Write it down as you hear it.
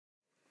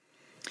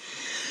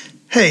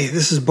Hey,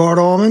 this is Bart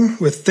Allman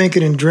with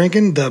Thinking and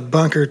Drinking, the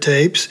Bunker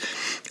Tapes.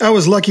 I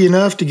was lucky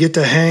enough to get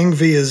to hang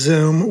via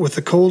Zoom with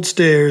the Cold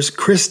Stares'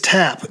 Chris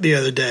Tapp the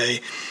other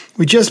day.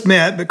 We just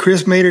met, but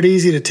Chris made it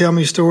easy to tell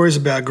me stories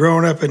about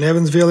growing up in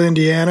Evansville,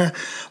 Indiana,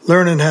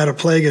 learning how to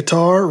play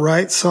guitar,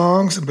 write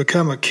songs, and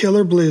become a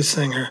killer blues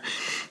singer.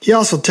 He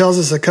also tells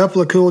us a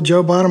couple of cool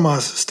Joe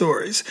Bonamassa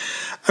stories.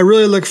 I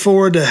really look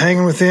forward to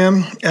hanging with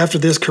him after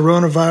this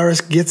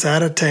coronavirus gets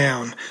out of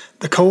town.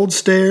 The Cold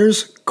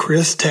Stares,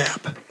 Chris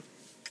Tapp.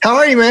 How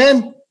are you,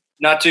 man?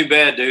 Not too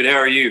bad, dude. How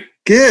are you?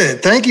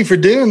 Good. Thank you for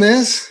doing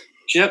this.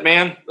 Shit,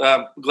 man.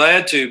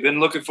 Glad to.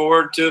 Been looking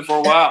forward to it for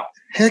a while.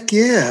 Heck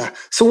yeah.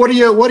 So what are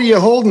you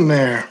holding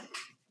there?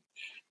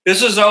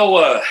 This is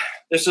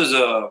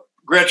a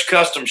Gretsch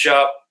Custom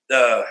Shop.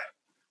 I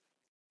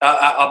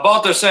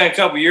bought this thing a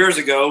couple years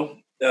ago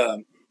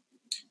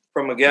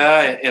from a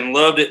guy and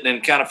loved it, and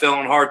then kind of fell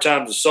on hard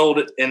times and sold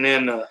it. And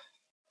then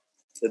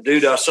the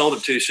dude I sold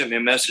it to sent me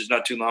a message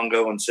not too long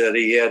ago and said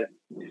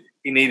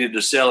he needed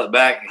to sell it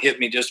back, and hit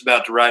me just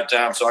about the right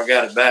time, so I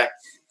got it back.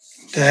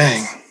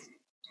 Dang.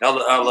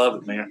 I love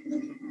it,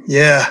 man.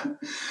 Yeah.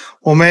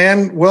 Well,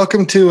 man,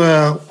 welcome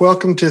to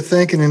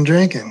Thinking and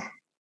Drinking.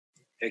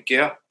 Heck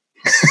yeah.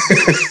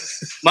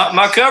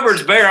 my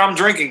cupboard's bare. I'm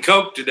drinking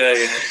Coke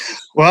today.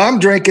 Well, I'm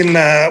drinking,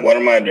 what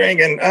am I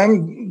drinking?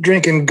 I'm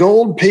drinking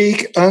Gold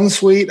Peak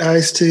Unsweet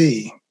Iced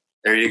Tea.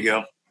 There you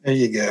go. There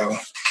you go.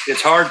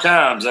 It's hard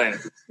times, ain't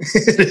it?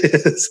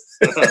 It is.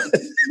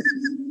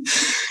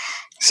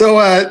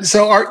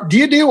 So do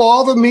you do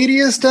all the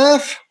media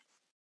stuff?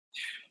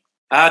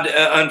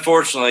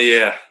 Unfortunately,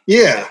 yeah.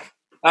 Yeah.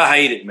 I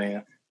hate it,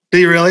 man. Do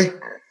you really?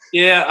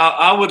 Yeah,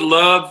 I would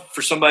love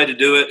for somebody to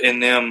do it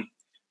and them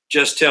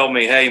just tell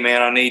me, hey,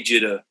 man, I need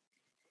you to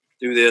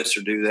do this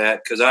or do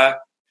that. Because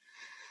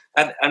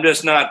I'm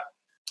just not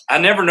 – I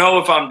never know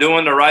if I'm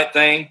doing the right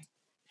thing,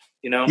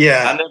 you know?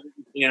 Yeah.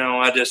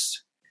 I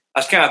just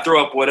kind of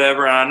throw up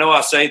whatever. And I know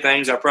I say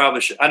things I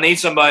probably should. I need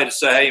somebody to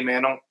say, hey,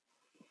 man, don't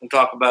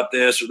talk about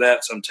this or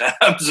that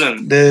sometimes.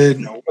 And,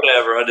 dude,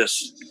 whatever.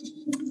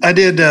 I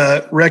did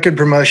record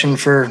promotion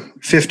for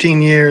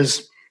 15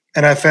 years,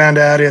 and I found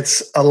out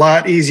it's a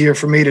lot easier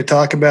for me to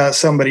talk about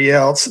somebody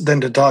else than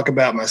to talk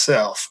about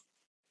myself.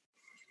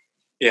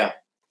 Yeah.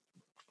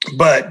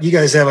 But you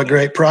guys have a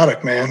great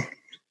product, man.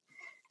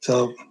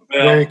 So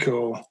very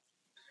cool.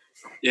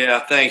 Yeah,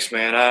 thanks,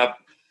 man. I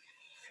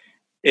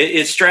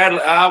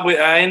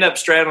end up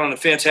straddling the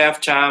fence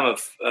half the time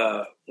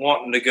of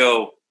wanting to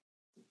go,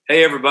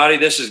 hey, everybody,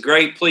 this is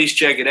great. Please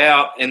check it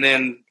out. And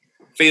then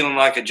feeling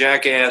like a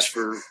jackass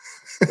for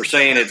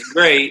saying it's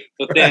great.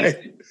 But then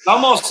right.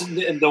 Almost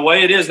the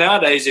way it is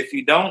nowadays, if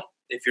you don't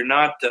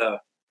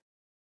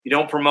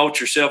promote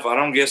yourself, I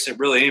don't guess that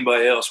really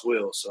anybody else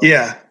will. So.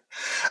 Yeah.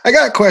 I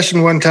got a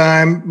question one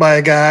time by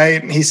a guy.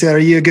 He said, are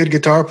you a good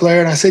guitar player?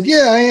 And I said,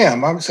 yeah, I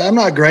am. I'm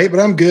not great, but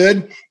I'm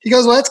good. He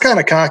goes, well, that's kind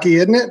of cocky,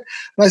 isn't it?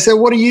 And I said,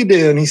 what do you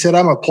do? And he said,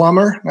 I'm a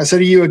plumber. And I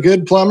said, are you a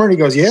good plumber? And he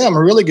goes, yeah, I'm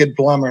a really good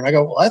plumber. And I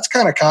go, well, that's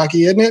kind of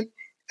cocky, isn't it?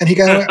 And he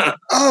kind of went,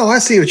 oh, I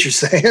see what you're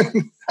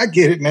saying. I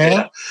get it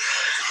now.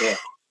 Yeah.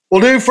 Well,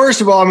 dude,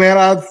 first of all, man,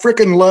 I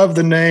freaking love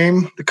the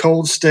name, The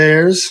Cold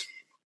Stares.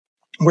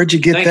 Where'd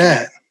you get Thank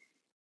that?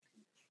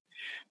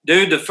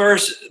 You. Dude,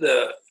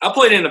 I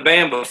played in a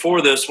band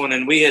before this one,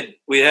 and we had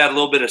a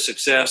little bit of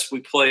success. We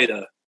played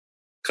a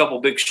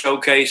couple big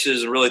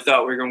showcases and really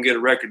thought we were going to get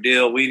a record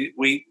deal. We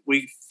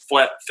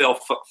fell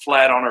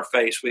flat on our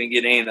face. We didn't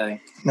get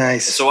anything.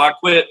 Nice. So I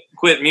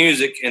quit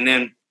music, and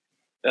then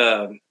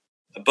a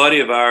buddy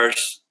of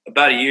ours,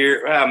 about a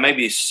year,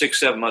 maybe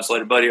 6-7 months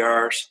later, a buddy of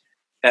ours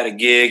had a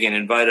gig and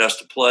invited us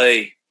to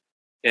play,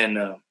 and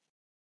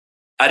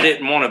I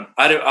wasn't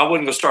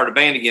going to start a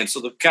band again.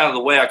 So the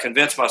way I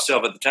convinced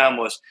myself at the time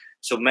was,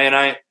 so man,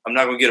 I'm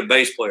not going to get a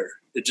bass player.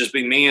 It'd just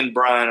be me and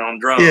Brian on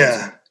drums.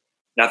 Yeah.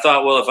 And I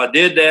thought, well, if I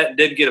did that and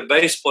didn't get a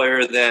bass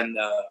player, then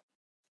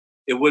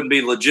it wouldn't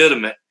be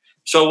legitimate.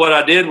 So what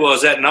I did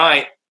was that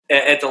night,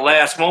 at the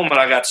last moment,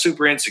 I got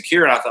super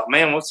insecure, and I thought,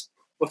 man, what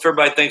if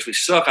everybody thinks we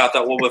suck? I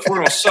thought, well, if we're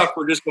going to suck,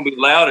 we're just going to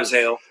be loud as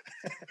hell.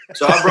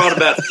 So I brought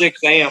about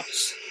 6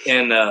 amps,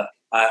 and I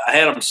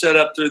had them set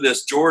up through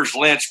this George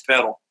Lynch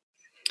pedal.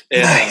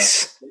 And,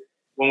 nice.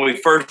 When we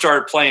first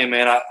started playing,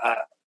 man, I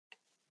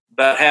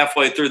about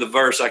halfway through the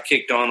verse, I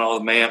kicked on all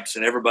the amps,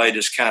 and everybody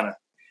just kind of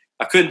 –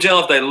 I couldn't tell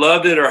if they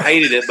loved it or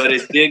hated it, but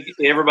it did.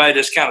 Everybody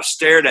just kind of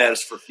stared at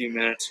us for a few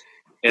minutes.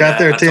 And got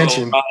their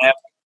attention. I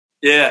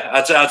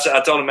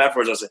told him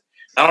afterwards, I said,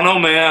 I don't know,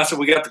 man. I said,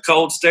 we got the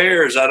cold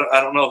stares. I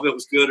don't know if it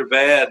was good or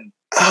bad.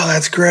 Oh,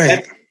 that's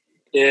great.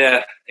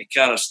 Yeah, it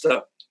kind of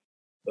stuck.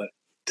 But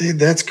dude,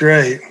 that's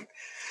great.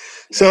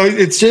 So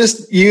it's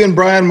just you and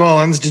Brian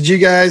Mullins. Did you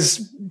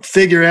guys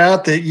figure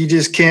out that you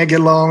just can't get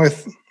along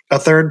with a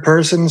third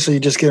person, so you're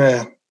just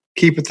going to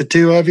keep it the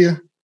two of you?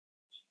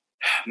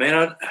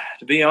 Man,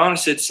 to be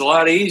honest, it's a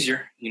lot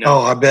easier. You know.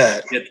 Oh, I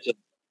bet.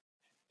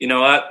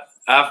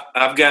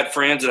 I've got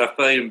friends that I've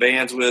played in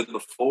bands with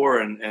before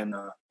and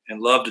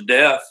love to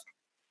death.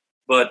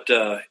 But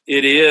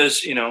it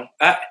is,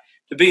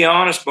 to to be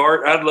honest,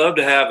 Bart, I'd love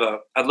to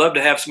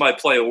have somebody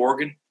play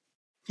organ.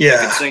 Yeah.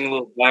 I could sing a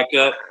little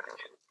backup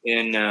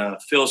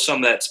and fill some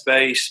of that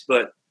space.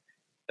 But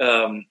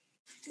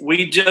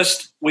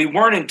we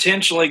weren't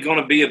intentionally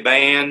going to be a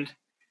band.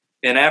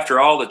 And after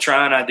all the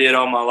trying I did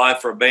all my life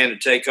for a band to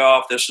take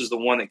off, this is the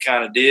one that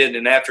kind of did.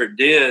 And after it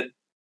did,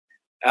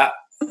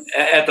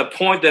 at the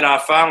point that I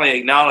finally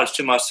acknowledged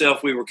to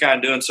myself we were kind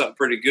of doing something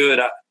pretty good,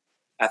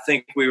 I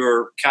think we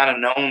were kind of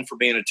known for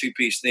being a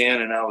two-piece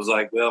then. And I was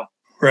like, well,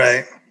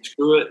 right,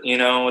 screw it,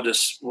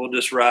 we'll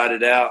just ride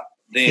it out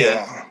then.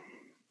 Yeah.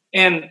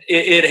 And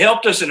it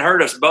helped us and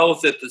hurt us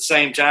both at the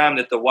same time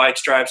that the White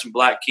Stripes and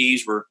Black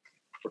Keys were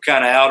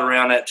kind of out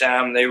around that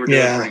time. And they were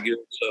doing pretty good.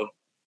 So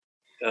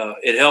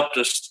it helped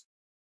us.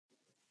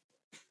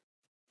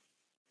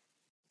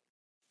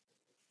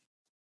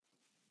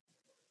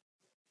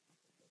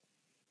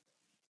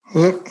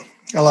 Whoop,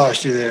 I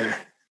lost you there.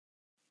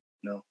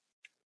 No.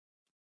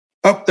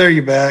 Oh, there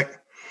you're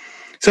back.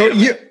 So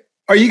you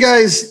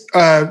guys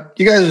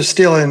are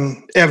still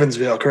in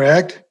Evansville,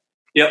 correct?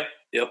 Yep.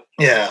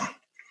 Yeah.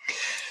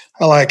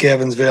 I like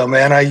Evansville,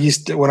 man.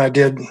 When I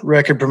did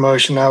record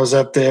promotion, I was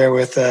up there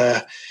with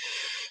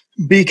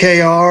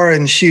BKR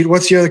and shoot.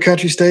 What's the other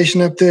country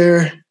station up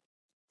there?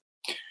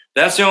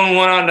 That's the only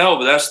one I know,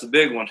 but that's the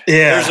big one.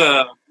 Yeah. There's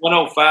a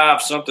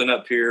 105 something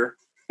up here.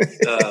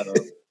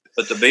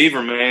 But the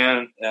Beaver,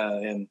 man,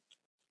 and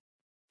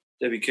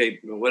WK,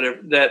 whatever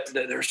that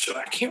there's,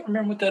 I can't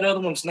remember what that other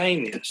one's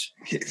name is.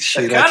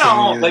 They've kind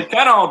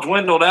of all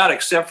dwindled out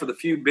except for the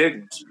few big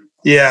ones.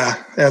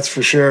 Yeah, that's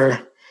for sure.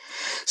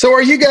 So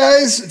are you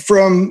guys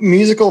from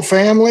musical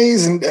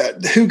families, and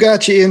who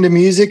got you into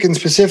music, and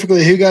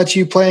specifically who got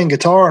you playing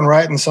guitar and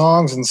writing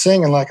songs and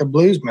singing like a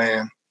blues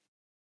man?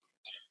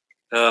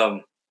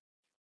 I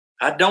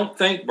don't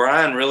think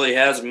Brian really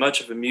has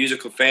much of a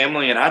musical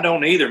family, and I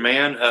don't either,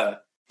 man.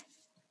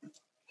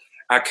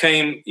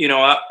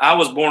 I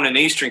was born in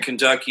Eastern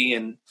Kentucky,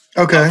 and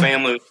my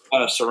family was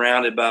kind of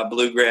surrounded by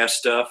bluegrass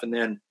stuff. And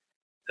then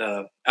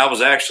I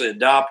was actually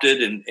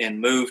adopted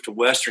and moved to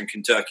Western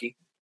Kentucky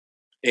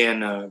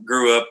and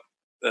grew up,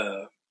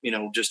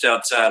 just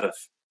outside of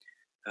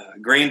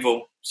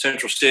Greenville,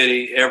 Central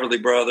City,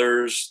 Everly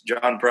Brothers,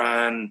 John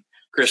Prine,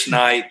 Chris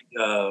Knight,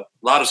 a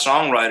lot of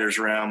songwriters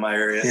around my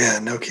area. Yeah,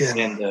 no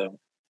kidding. And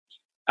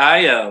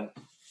I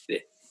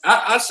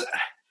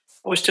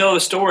always tell the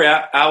story.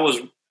 I was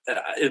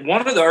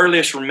one of the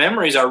earliest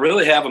memories I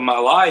really have of my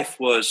life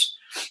was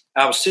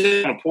I was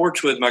sitting on a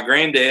porch with my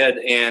granddad,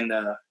 and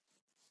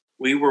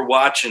we were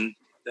watching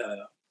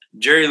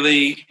Jerry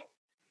Lee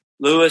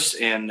Lewis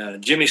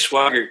and Jimmy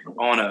Swaggart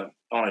on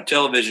a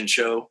television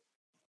show,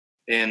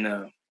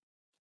 and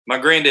my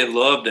granddad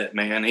loved that,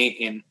 man.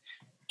 And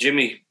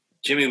Jimmy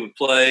would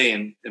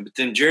play, but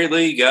then Jerry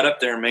Lee got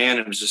up there, man.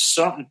 It was just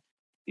something,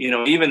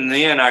 even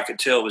then I could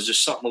tell it was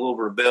just something a little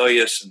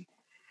rebellious. And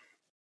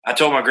I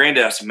told my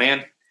granddad, I said,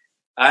 man,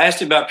 I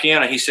asked him about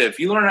piano. He said, if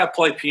you learn how to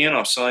play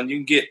piano, son, you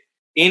can get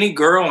any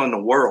girl in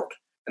the world.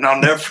 And I'll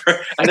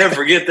never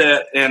forget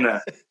that.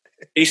 And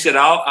he said,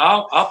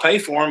 I'll pay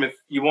for him if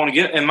you want to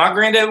get it. And my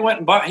granddad went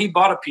and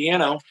bought a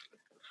piano,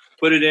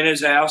 put it in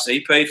his house. He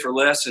paid for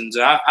lessons.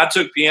 I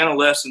took piano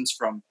lessons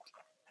from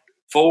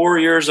 4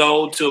 years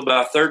old to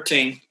about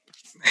 13.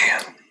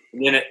 Man.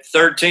 And then at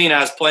 13, I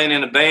was playing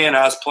in a band.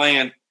 I was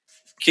playing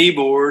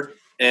keyboard,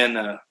 and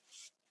I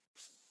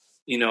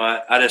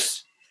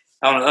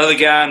the other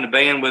guy in the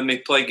band with me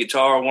played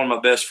guitar, one of my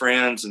best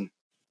friends, and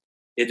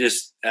it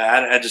just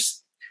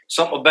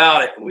something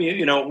about it.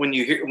 When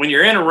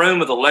you're in a room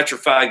with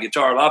electrified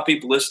guitar, a lot of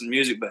people listen to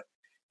music, but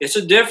it's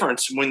a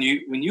difference when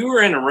you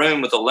are in a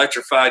room with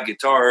electrified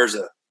guitar. There's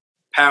a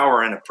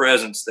power and a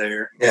presence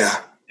there.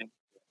 Yeah.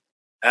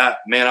 I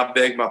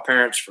begged my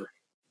parents for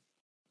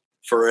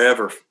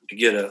forever to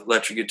get an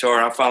electric guitar.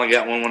 And I finally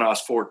got one when I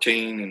was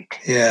 14. And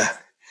yeah,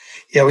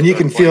 when you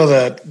can feel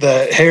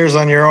the hairs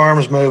on your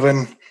arms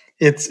moving,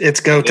 it's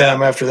go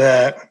time after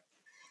that.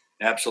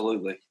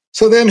 Absolutely.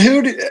 So then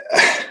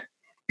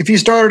if you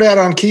started out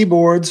on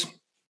keyboards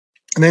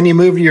and then you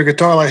moved to your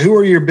guitar, like who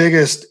are your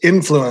biggest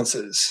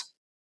influences?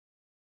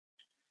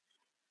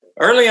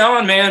 Early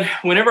on, man,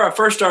 whenever I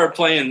first started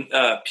playing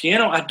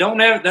piano, I don't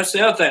have, that's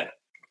the other thing.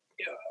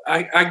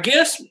 I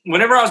guess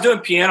whenever I was doing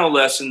piano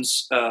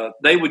lessons,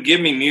 they would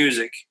give me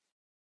music,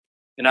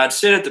 and I'd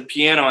sit at the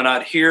piano and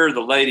I'd hear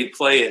the lady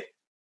play it,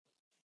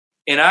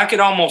 and I could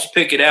almost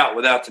pick it out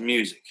without the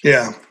music.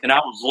 Yeah. And I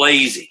was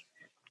lazy.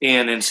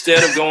 And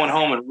instead of going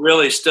home and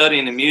really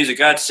studying the music,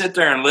 I'd sit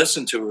there and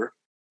listen to her,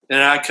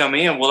 and I'd come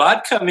in. Well,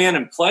 I'd come in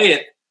and play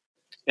it,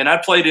 and I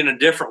played it in a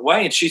different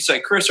way. And she'd say,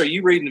 Chris, are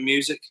you reading the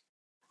music?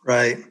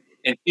 Right.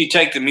 And she'd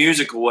take the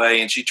music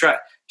away, and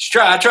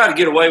I tried to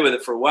get away with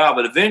it for a while,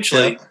 but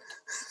eventually,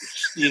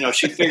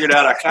 she figured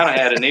out I kind of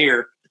had an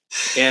ear.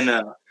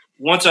 And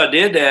once I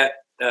did that,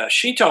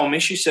 she told me,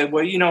 she said,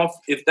 well,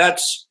 if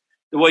that's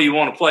the way you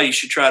want to play, you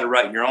should try to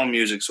write your own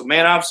music. So,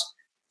 man, I was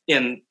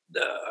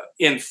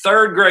in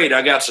third grade,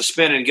 I got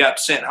suspended and got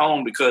sent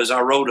home because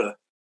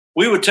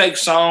we would take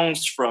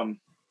songs from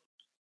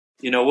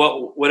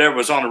whatever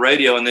was on the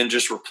radio, and then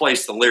just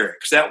replace the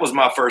lyrics. That was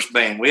my first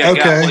band. We had a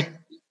guy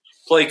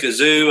play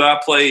kazoo. I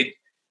played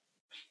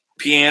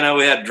piano.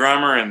 We had a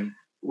drummer, and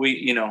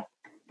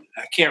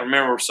I can't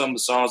remember some of the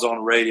songs on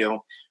the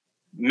radio.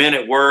 Men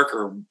at Work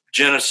or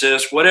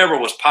Genesis, whatever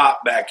was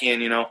pop back in,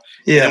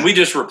 Yeah. And we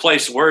just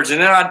replaced the words. And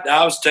then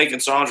I was taking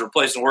songs,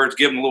 replacing the words,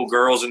 giving little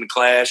girls in the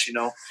class,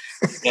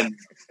 and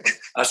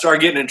I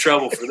started getting in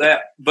trouble for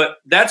that. But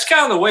that's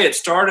kind of the way it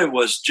started,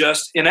 was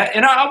just, and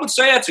I would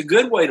say that's a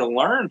good way to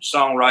learn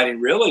songwriting,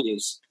 really,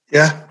 is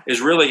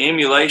really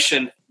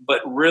emulation.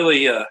 But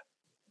really,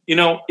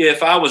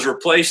 if I was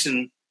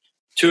replacing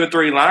 2 or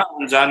 3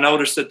 lines, I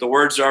noticed that the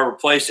words I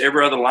replaced,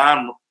 every other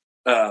line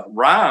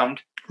rhymed.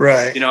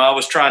 Right. I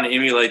was trying to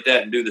emulate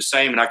that and do the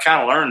same, and I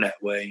kind of learned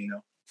that way,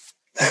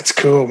 That's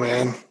cool,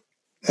 man.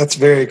 That's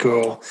very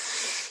cool.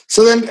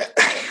 So then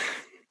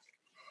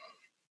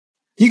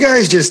you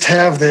guys just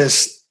have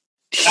this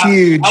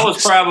huge... I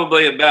was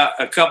probably about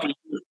a couple of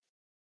years.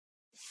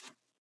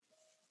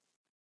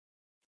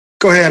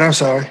 Go ahead. I'm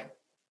sorry.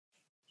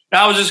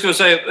 I was just going to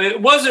say,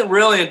 it wasn't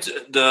really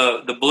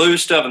the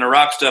blues stuff and the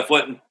rock stuff.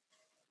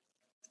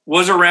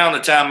 Was around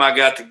the time I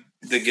got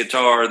the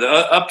guitar.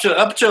 Up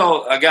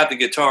till I got the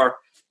guitar,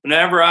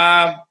 whenever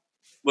I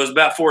was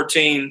about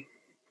 14,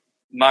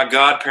 my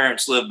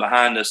godparents lived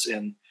behind us,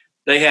 and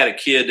they had a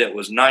kid that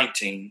was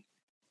 19,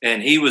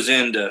 and he was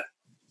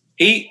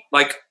he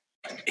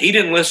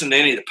didn't listen to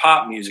any of the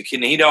pop music,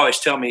 and he'd always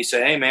tell me, he'd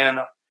say, "Hey man,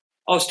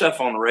 all the stuff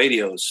on the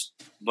radio is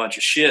a bunch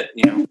of shit,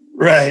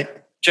 Right.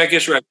 Check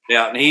this record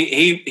out." And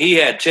he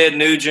had Ted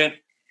Nugent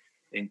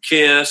and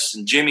Kiss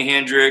and Jimi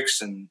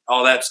Hendrix and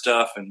all that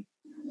stuff, and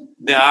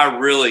then I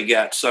really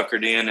got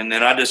suckered in, and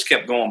then I just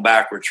kept going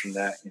backwards from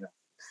that.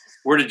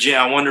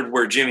 I wondered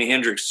where Jimi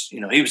Hendrix,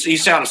 he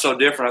sounded so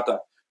different. I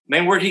thought,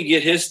 man, where'd he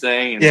get his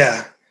thing? And,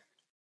 yeah.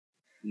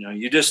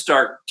 You just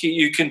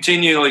you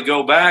continually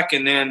go back,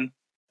 and then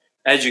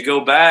as you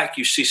go back,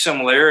 you see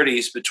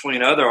similarities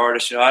between other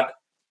artists. A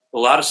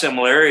lot of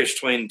similarities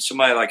between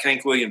somebody like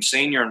Hank Williams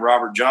Sr. and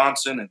Robert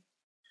Johnson and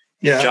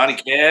Johnny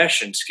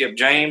Cash and Skip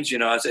James.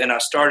 And I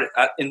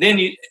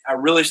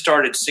really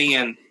started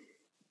seeing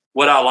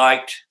what I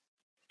liked,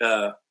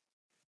 and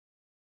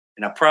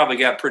I probably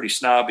got pretty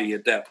snobby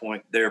at that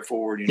point there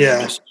forward.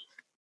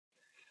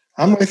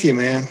 I'm with you,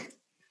 man.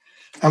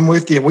 I'm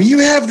with you. Well, you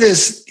have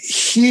this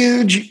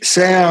huge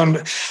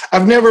sound.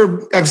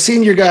 I've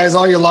seen your guys,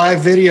 all your live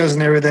videos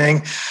and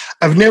everything.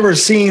 I've never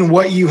seen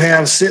what you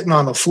have sitting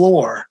on the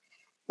floor.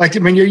 Like,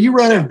 are you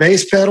running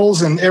bass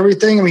pedals and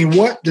everything?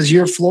 What does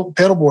your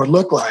pedal board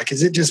look like?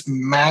 Is it just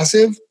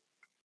massive?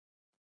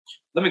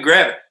 Let me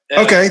grab it.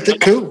 Okay,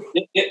 cool.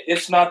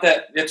 It's not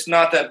that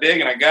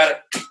big, and I got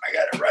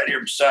it right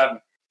here beside me.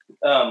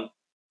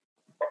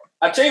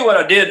 I tell you what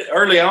I did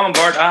early on,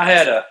 Bart.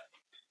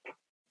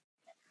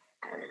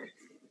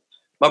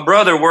 My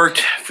brother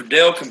worked for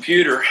Dell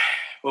Computer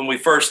when we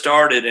first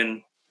started,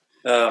 and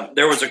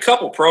there was a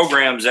couple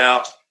programs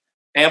out,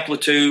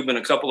 Amplitude and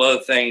a couple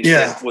other things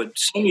that would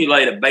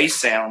simulate a bass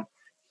sound,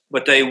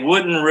 but they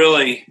wouldn't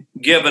really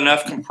give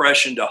enough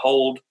compression to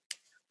hold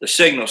the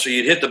signal. So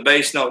you'd hit the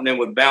bass note and then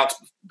would bounce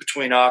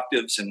between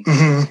octaves. And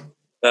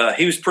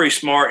he was pretty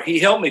smart. He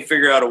helped me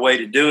figure out a way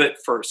to do it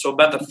so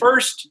about the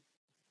first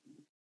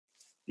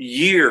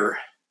 2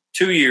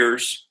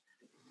 years,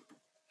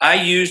 I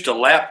used a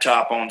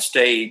laptop on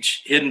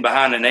stage hidden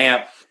behind an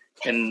amp,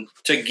 and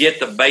to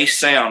get the bass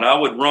sound, I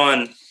would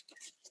run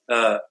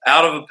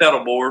out of a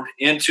pedal board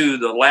into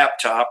the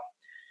laptop,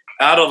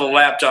 out of the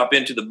laptop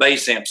into the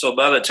bass amp. So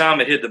by the time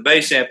it hit the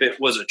bass amp, it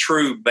was a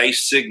true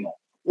bass signal.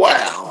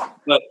 Wow.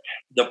 But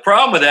the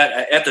problem with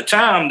that, at the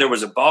time, there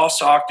was a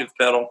Boss octave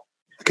pedal,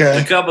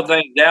 a couple of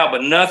things out,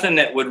 but nothing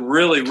that would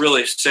really,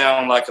 really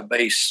sound like a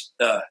bass.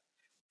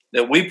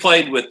 That we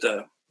played with,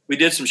 we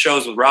did some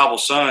shows with Rival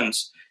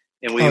Sons,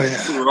 and we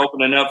were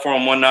opening up for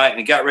them one night, and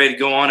it got ready to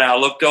go on. And I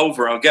looked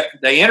over,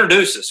 they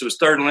introduced us. It was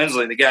Third and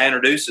Lindsley, and the guy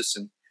introduced us,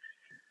 and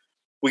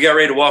we got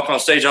ready to walk on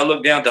stage. I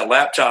looked down at that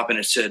laptop, and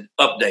it said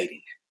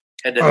updating.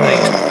 Had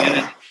that thing in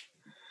it.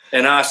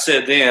 And I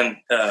said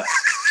then,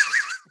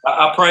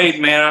 I prayed,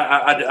 man.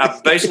 I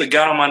basically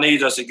got on my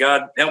knees. I said,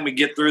 God, help me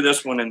get through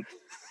this one. And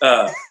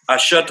I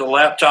shut the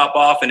laptop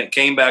off, and it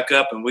came back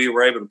up, and we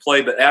were able to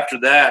play. But after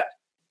that,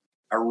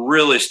 I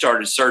really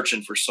started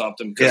searching for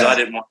something because I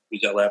didn't want to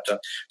use that laptop.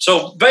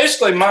 So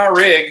basically my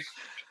rig,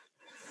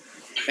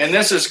 and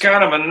this is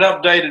kind of an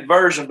updated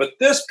version, but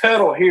this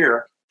pedal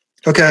here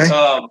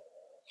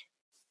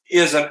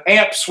is an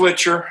amp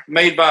switcher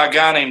made by a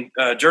guy named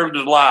Gerald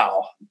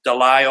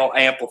Delisle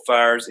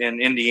Amplifiers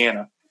in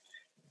Indiana.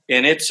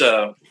 And it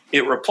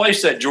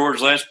replaced that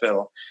George Lynch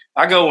pedal.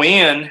 I go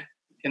in,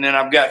 and then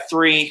I've got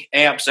 3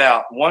 amps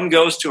out. One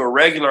goes to a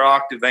regular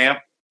octave amp.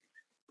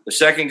 The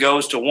second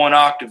goes to 1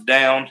 octave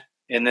down,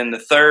 and then the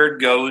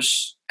third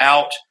goes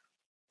out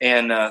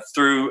and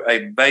through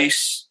a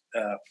bass,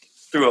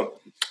 through a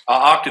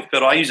octave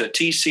pedal. I use a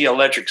TC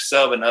Electric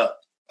 7-Up.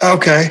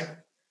 Okay.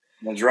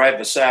 It's right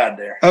beside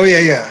there. Oh,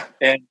 yeah.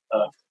 And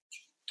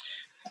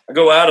I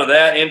go out of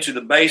that into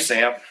the bass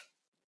amp,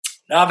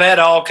 I've had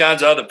all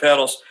kinds of other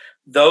pedals.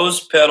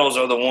 Those pedals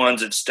are the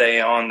ones that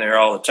stay on there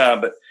all the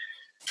time. But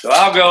so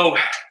I'll go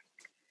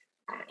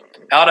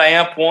out of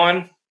amp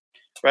one.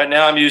 Right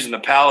now I'm using the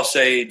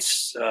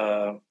Palisades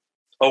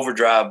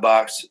overdrive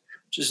box,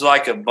 which is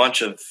like a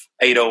bunch of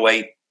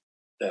 808.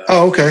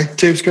 Okay.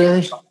 Tube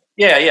screamers?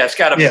 Yeah. It's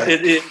got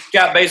it's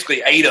got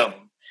basically 8 of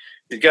them.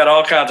 It's got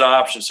all kinds of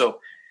options. So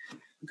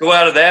go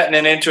out of that and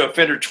then into a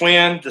Fender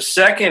Twin. The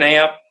second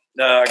amp,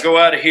 I go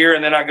out of here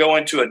and then I go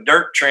into a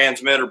dirt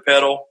transmitter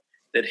pedal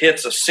that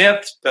hits a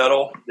synth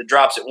pedal that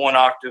drops it 1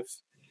 octave.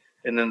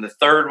 And then the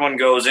third one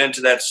goes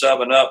into that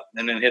sub and up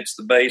and then hits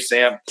the bass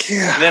amp.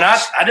 Yeah. And then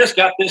I just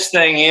got this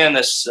thing in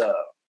this,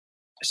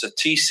 it's a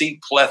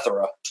TC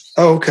Plethora.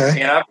 Oh,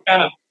 okay. And I've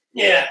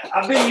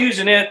been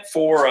using it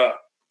for,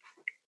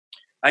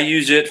 I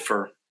use it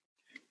for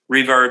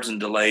reverbs and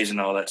delays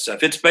and all that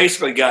stuff. It's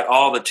basically got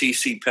all the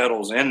TC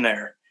pedals in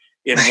there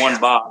in one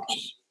box.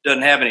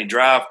 Doesn't have any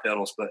drive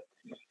pedals, but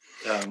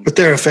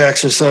their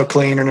effects are so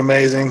clean and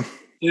amazing.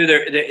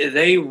 Dude,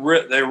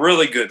 they're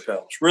really good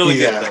pedals. Really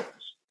good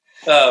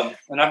pedals.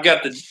 And I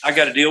got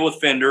to deal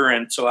with Fender,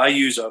 and so I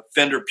use a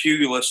Fender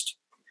Pugilist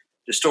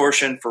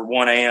distortion for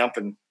 1 amp.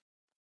 And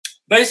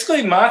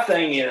basically, my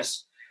thing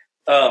is,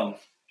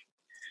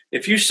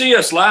 if you see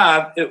us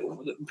live,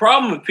 the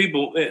problem that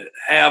people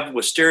have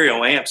with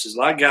stereo amps is a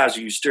lot of guys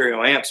use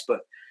stereo amps, but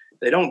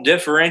they don't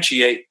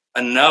differentiate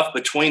enough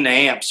between the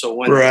amps. So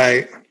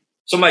when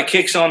somebody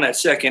kicks on that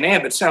second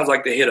amp, it sounds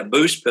like they hit a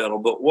boost pedal.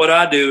 But what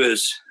I do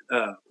is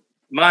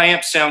my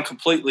amps sound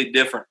completely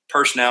different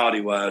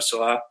personality-wise.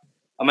 So I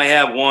may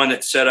have one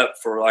that's set up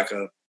for like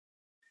a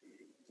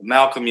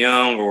Malcolm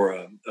Young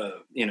or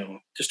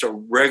just a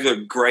regular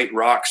great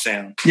rock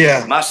sound.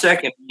 Yeah. My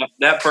second,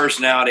 that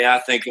personality I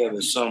think of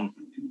as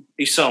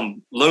he's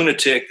some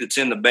lunatic that's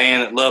in the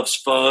band that loves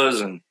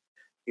fuzz and,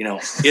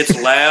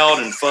 it's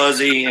loud and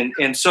fuzzy.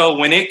 And so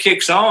when it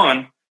kicks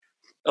on,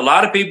 a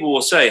lot of people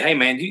will say, hey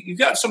man, you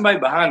got somebody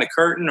behind the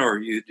curtain or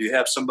do you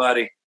have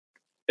somebody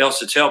else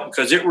that's helping?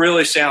 Because it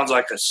really sounds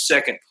like a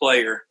second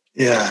player.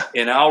 Yeah.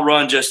 And I'll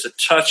run just a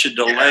touch of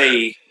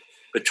delay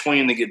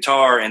between the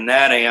guitar and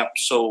that amp.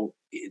 So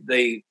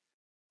it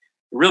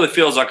really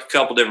feels like a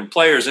couple different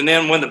players. And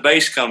then when the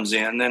bass comes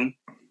in, then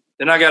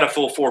I got a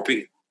full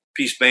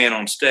 4-piece band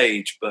on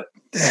stage. But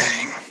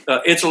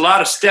it's a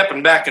lot of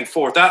stepping back and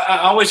forth. I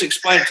always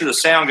explain it to the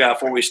sound guy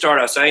before we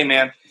start. I say, hey,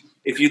 man,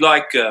 if you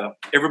like,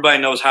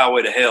 everybody knows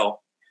Highway to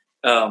Hell.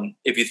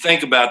 If you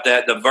think about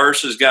that, the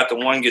verse has got the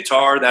one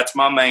guitar. That's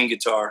my main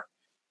guitar.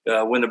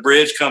 When the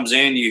bridge comes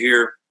in, you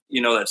hear,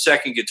 that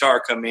second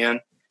guitar come in.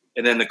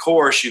 And then the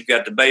chorus, you've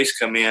got the bass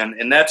come in.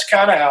 And that's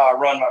kind of how I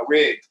run my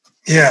rig.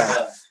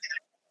 Yeah.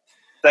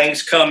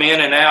 Things come in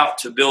and out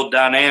to build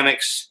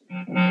dynamics.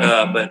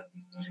 But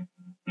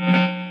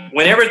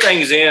when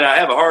everything's in, I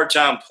have a hard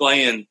time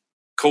playing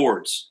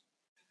chords.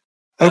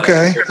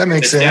 Okay, that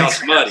makes sense. It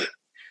sounds muddy.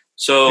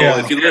 So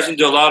if you listen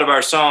to a lot of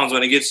our songs,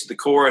 when it gets to the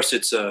chorus,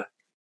 it's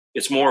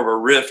more of a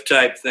riff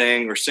type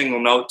thing or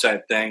single note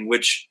type thing,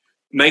 which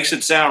makes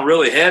it sound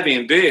really heavy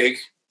and big.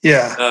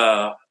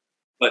 Yeah.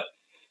 But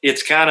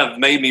it's kind of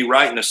made me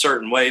write in a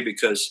certain way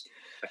because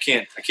I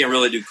can't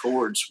really do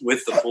chords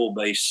with the full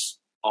bass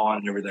on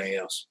and everything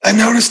else. I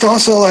noticed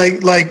also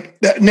like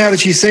now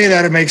that you say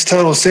that, it makes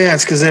total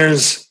sense because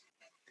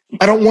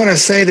I don't want to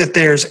say that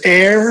there's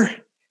air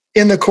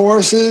in the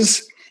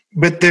choruses,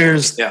 but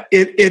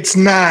it's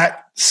not.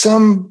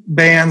 Some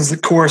bands, the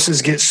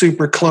choruses get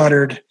super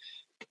cluttered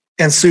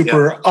and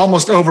super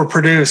almost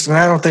overproduced. And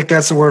I don't think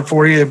that's the word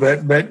for you,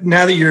 but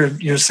now that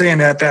you're saying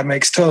that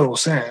makes total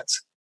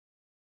sense.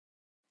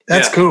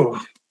 That's cool.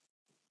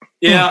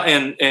 Yeah.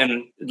 And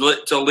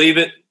to leave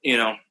it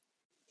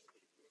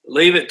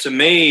to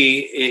me,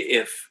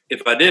 if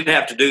I didn't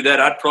have to do that,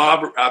 I'd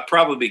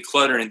probably be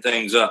cluttering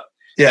things up.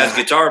 Yeah. As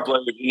guitar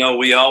players,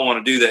 we all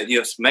want to do that.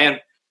 Yes, man.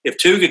 If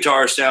 2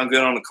 guitars sound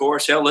good on the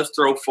chorus, hell, let's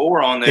throw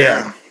 4 on there.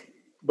 Yeah.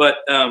 But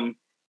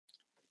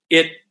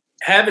it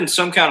having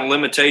some kind of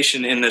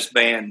limitation in this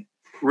band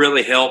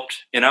really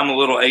helped. And I'm a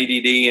little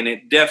ADD, and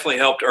it definitely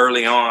helped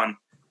early on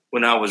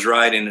when I was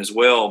writing as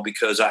well,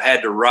 because I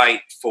had to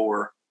write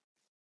for,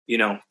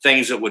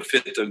 things that would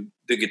fit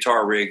the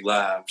guitar rig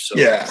live. So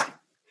it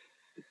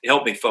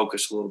helped me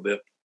focus a little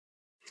bit.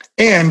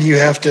 And you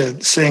have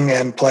to sing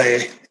and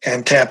play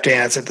and tap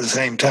dance at the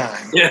same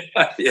time. Yeah,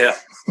 yeah.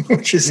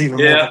 Which is even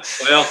more.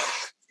 Well,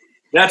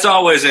 that's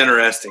always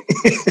interesting.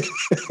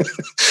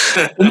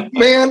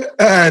 Man,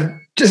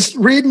 just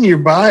reading your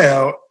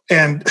bio,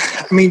 and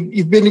I mean,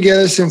 you've been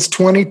together since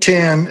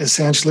 2010,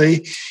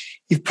 essentially.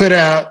 You've put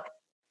out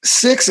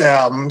 6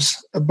 albums,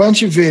 a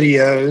bunch of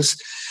videos,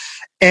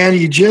 and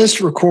you just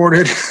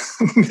recorded,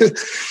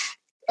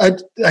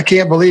 I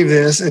can't believe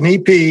this, an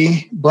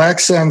EP, Black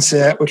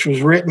Sunset, which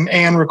was written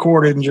and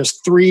recorded in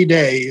just 3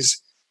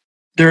 days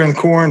during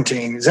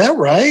quarantine. Is that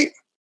right?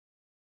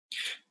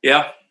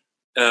 Yeah.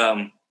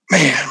 Man,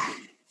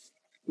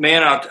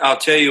 I'll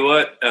tell you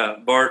what,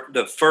 Bart,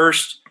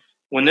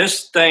 when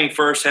this thing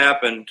first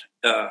happened,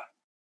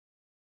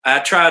 I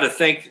try to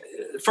think,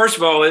 first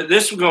of all,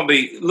 this was going to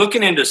be,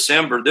 looking in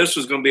December, this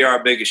was going to be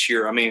our biggest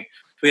year. I mean,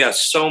 we had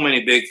so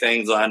many big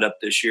things lined up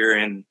this year,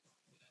 and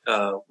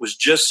was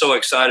just so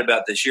excited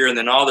about this year. And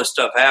then all this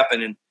stuff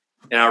happened, and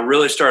I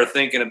really started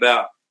thinking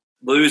about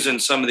losing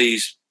some of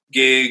these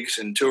gigs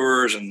and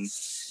tours,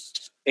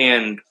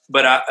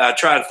 but I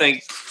try to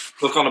think,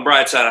 look on the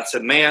bright side. I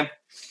said, man,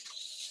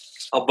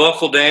 I'll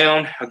buckle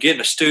down, I'll get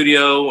in a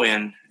studio,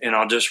 and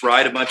I'll just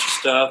write a bunch of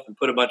stuff and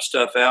put a bunch of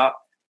stuff out.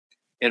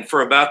 And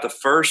for about the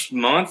first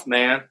month,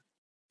 man,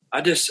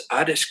 I just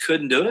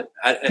couldn't do it.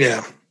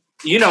 Yeah.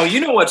 You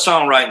know what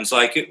songwriting's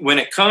like. When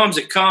it comes,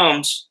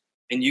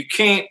 and you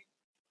can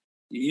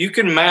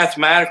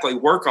mathematically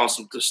work on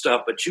some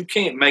stuff, but you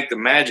can't make the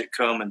magic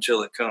come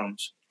until it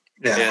comes.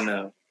 Yeah.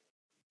 And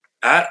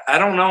I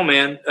don't know,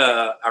 man.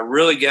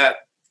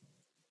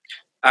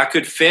 I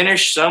could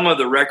finish some of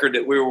the record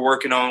that we were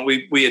working on.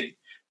 We had,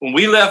 when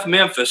we left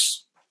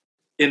Memphis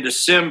in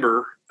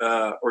December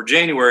or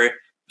January, I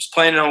was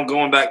planning on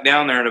going back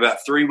down there in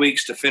about 3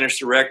 weeks to finish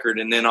the record,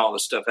 and then all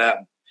this stuff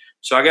happened.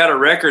 So I got a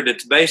record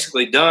that's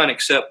basically done,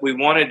 except we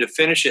wanted to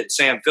finish it at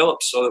Sam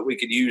Phillips so that we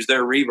could use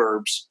their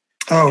reverbs.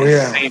 Oh,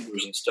 yeah.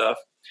 Chambers and stuff.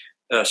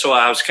 So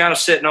I was kind of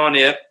sitting on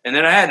it. And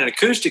then I had an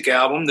acoustic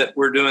album that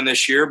we're doing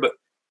this year. But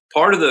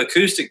part of the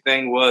acoustic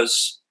thing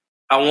was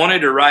I wanted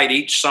to write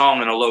each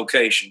song in a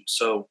location.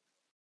 So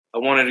I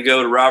wanted to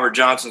go to Robert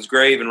Johnson's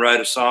grave and write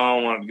a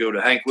song. I wanted to go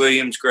to Hank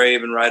Williams'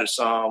 grave and write a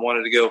song. I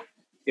wanted to go,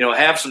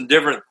 have some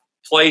different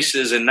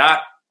places and not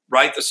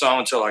write the song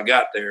until I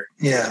got there.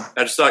 Yeah.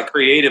 I just thought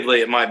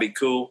creatively it might be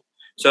cool.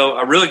 So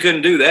I really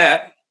couldn't do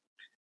that.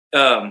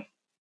 So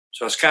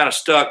I was kind of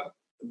stuck.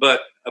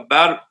 But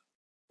about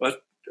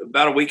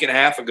a week and a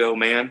half ago,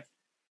 man,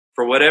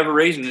 for whatever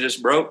reason, it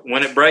just broke.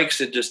 When it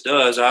breaks, it just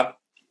does. I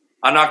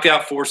knocked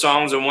out 4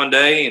 songs in one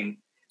day and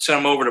sent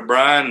them over to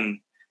Brian and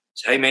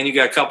said, hey, man, you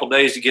got a couple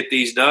days to get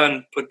these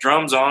done, put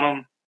drums on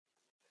them,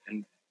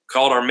 and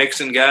called our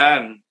mixing guy.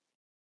 And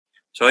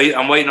so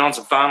I'm waiting on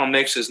some final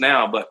mixes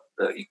now. But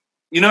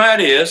you know how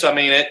it is. I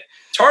mean,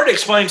 it's hard to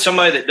explain to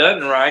somebody that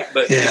doesn't write,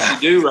 but if you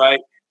do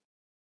write,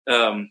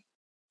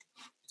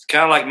 it's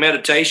kind of like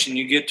meditation.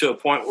 You get to a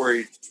point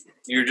where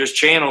you're just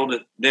channeled,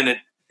 then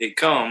it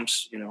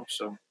comes,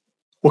 so.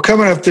 Well,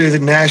 coming up through the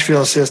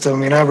Nashville system, I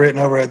mean, I've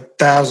written over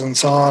 1,000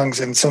 songs,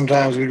 and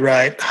sometimes we'd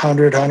write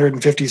 100,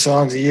 150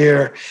 songs a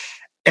year.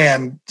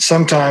 And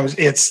sometimes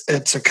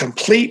it's a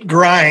complete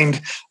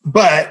grind,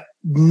 but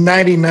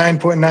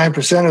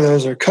 99.9% of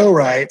those are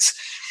co-writes.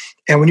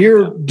 And when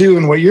you're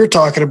doing what you're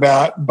talking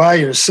about by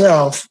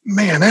yourself,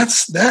 man,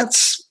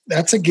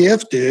 that's a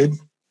gift, dude.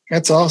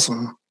 That's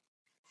awesome.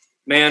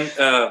 Man,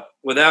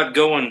 without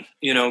going,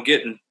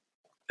 getting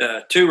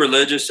too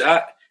religious,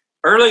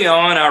 early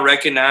on, I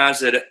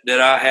recognized that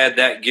I had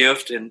that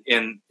gift. And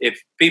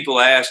if people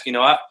ask,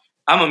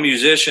 I'm a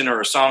musician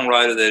or a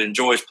songwriter that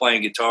enjoys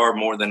playing guitar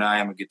more than I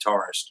am a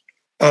guitarist.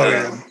 Oh,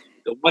 yeah.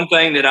 The one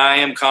thing that I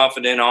am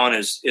confident on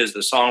is the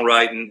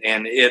songwriting.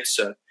 And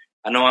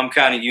I know I'm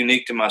kind of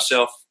unique to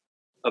myself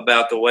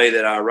about the way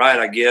that I write,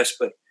 I guess.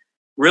 But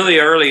really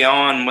early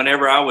on,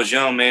 whenever I was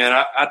young,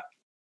 man,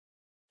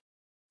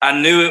 I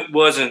knew it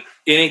wasn't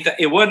anything.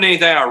 It wasn't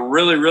anything I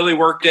really, really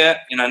worked at,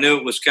 and I knew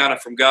it was kind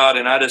of from God.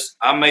 And I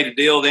made a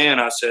deal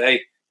then. I said,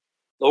 "Hey,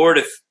 Lord,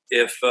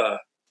 if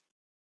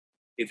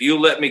you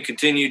let me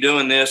continue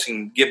doing this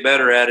and get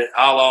better at it,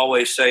 I'll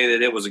always say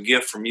that it was a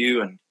gift from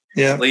you, and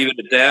leave it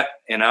at that."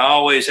 And I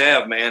always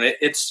have, man.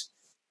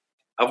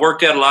 I've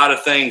worked at a lot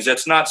of things.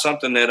 That's not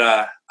something that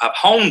I've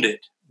honed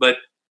it, but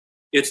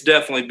it's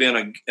definitely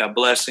been a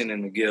blessing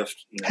and a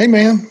gift. Hey,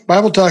 man,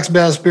 Bible talks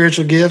about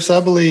spiritual gifts.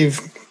 I believe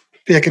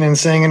picking and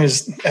singing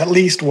is at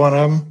least one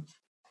of them.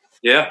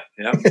 Yeah.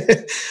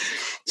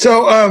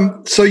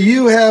 So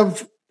you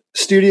have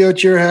studio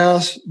at your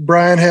house.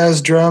 Brian has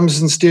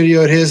drums and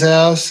studio at his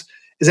house.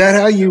 Is that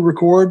how you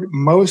record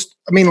most?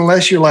 I mean,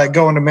 unless you're like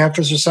going to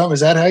Memphis or something,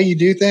 is that how you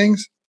do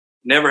things?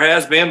 Never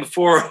has been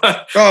before.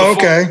 Oh,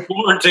 okay.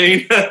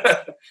 Quarantine.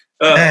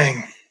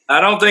 Dang.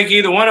 I don't think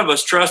either one of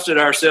us trusted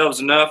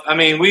ourselves enough. I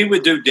mean, we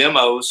would do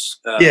demos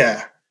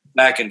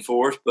back and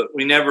forth, but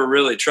we never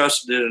really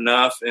trusted it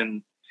enough.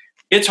 And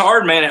it's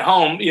hard, man, at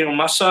home.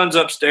 My son's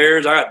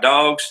upstairs. I got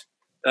dogs.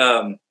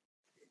 UPS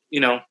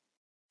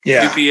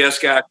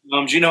guy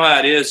comes. You know how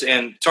it is,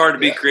 and it's hard to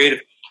be creative.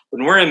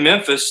 When we're in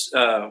Memphis,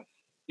 I'll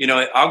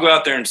go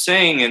out there and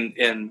sing,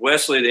 and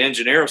Wesley, the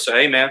engineer, will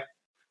say, "Hey, man,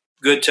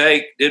 good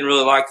take. Didn't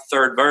really like the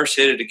third verse.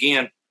 Hit it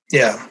again."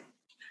 Yeah.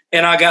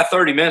 And I got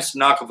 30 minutes to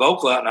knock a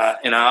vocal out,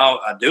 and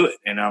I do it,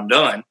 and I'm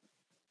done.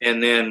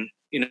 And then,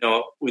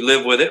 we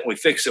live with it, and we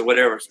fix it,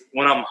 whatever.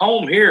 When I'm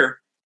home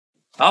here,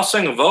 I'll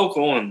sing a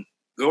vocal and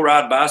go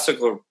ride a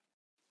bicycle or,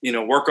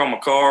 work on my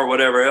car or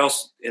whatever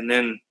else. And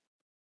then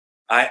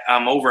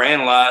I'm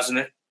overanalyzing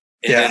it.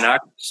 And then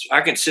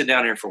I can sit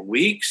down here for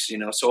weeks,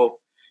 So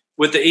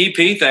with the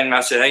EP thing, I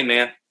said, hey,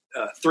 man,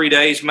 3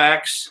 days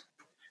max.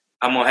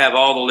 I'm going to have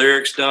all the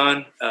lyrics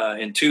done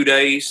in 2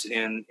 days.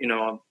 And,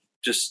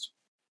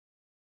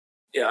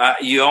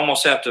 you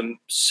almost have to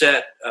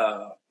set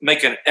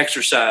make an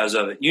exercise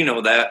of it. You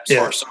know that as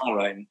far as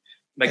songwriting.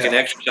 Make an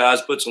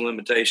exercise, put some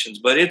limitations.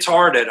 But it's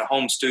hard at a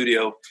home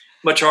studio,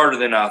 much harder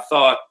than I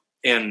thought.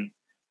 And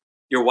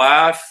your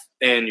wife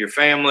and your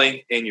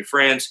family and your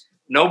friends,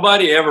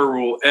 nobody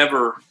will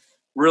ever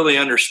really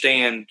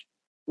understand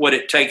what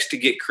it takes to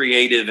get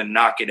creative and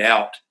knock it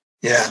out.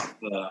 Yeah.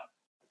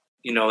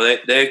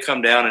 They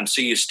come down and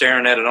see you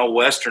staring at an old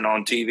Western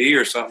on TV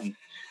or something.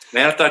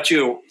 Man, I thought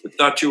you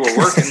were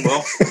working.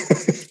 Well,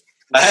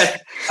 I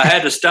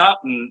had to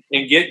stop and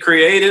get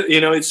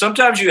creative.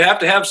 Sometimes you have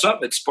to have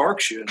something that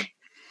sparks you.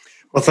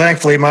 Well,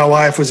 thankfully, my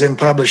wife was in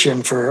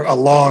publishing for a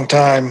long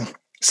time,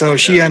 so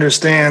she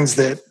understands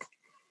that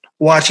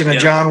watching a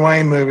John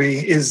Wayne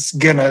movie is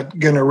gonna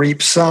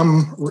reap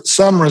some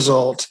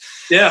result.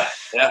 Yeah,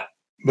 yeah.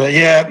 But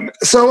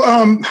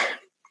so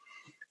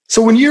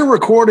when you're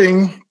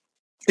recording,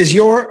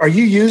 are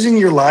you using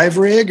your live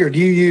rig, or do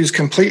you use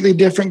completely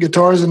different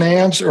guitars and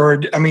amps? Or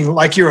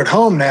like you're at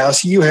home now,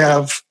 so you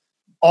have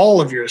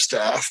all of your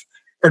stuff,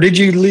 or did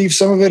you leave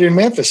some of it in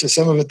Memphis and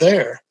some of it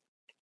there?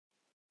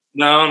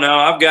 No,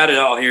 I've got it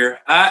all here.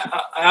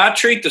 I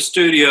treat the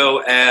studio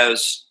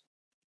as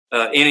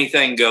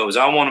anything goes.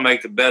 I want to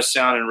make the best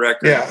sounding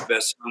record, the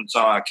best sounding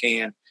song I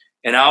can,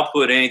 and I'll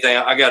put anything.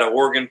 I got an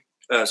organ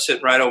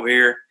sitting right over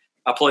here.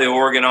 I play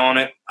organ on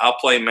it. I'll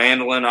play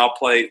mandolin. I'll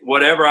play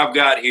whatever I've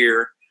got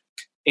here,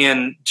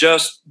 and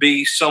just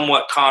be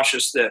somewhat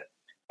cautious that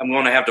I'm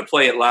going to have to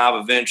play it live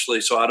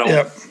eventually. So I don't.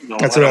 Yep.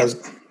 That's what I was.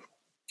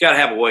 Got to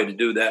have a way to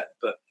do that,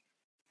 but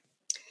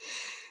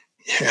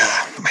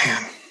yeah,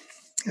 man,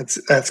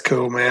 that's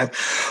cool, man.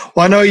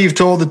 Well, I know you've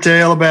told the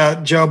tale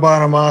about Joe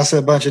Bonamassa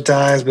a bunch of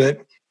times,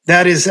 but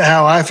that is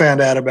how I found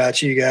out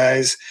about you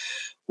guys,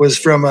 was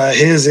from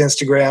his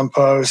Instagram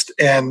post,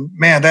 and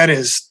man, that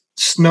is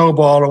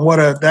snowballed,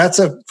 and that's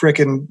a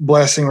freaking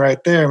blessing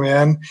right there,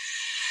 man.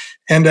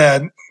 And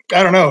I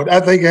don't know, I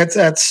think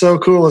that's so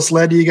cool. It's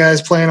led to you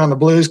guys playing on the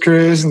Blues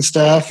Cruise and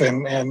stuff,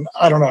 and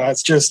I don't know,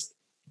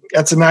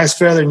 that's a nice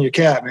feather in your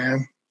cap,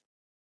 man.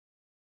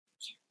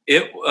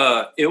 It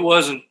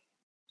wasn't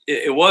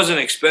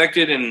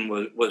expected, and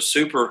was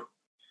super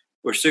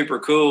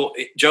cool.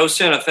 Joe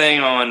sent a thing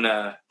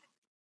on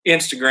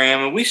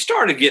Instagram, and we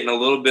started getting a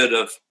little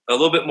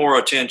bit more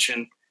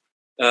attention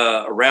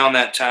around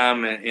that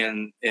time.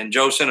 And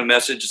Joe sent a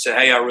message and said,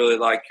 "Hey, I really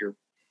like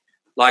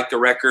the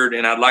record,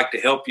 and I'd like to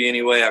help you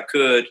any way I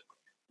could."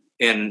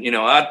 And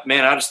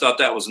I just thought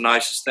that was the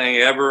nicest thing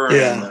ever.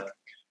 Yeah.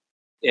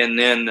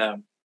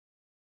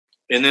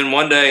 And then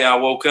one day I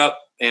woke up,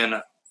 and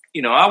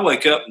I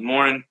wake up in the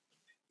morning,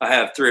 I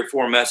have 3 or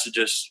 4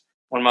 messages.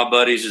 One of my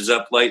buddies is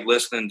up late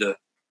listening to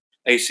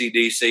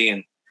AC/DC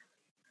and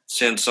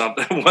send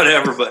something,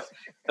 whatever. But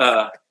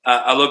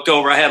I looked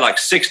over, I had like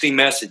 60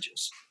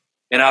 messages,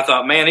 and I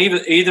thought, man,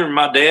 either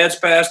my dad's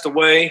passed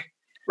away,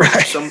 right,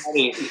 or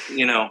somebody,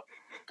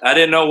 I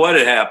didn't know what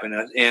had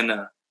happened,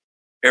 and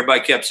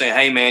everybody kept saying,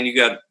 "Hey, man, you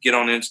got to get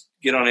on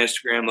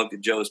Instagram, look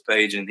at Joe's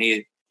page," and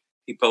he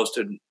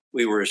posted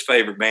we were his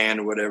favorite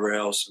band or whatever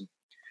else. And,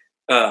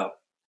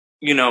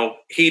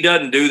 he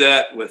doesn't do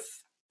that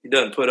he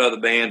doesn't put other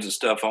bands and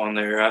stuff on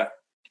there.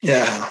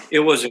 It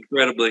was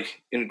incredibly,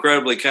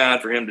 incredibly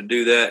kind for him to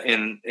do that.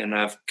 And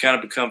I've kind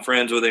of become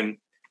friends with him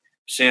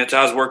since.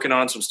 I was working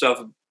on some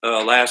stuff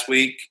last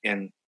week,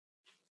 and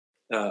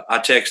I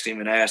texted him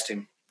and asked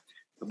him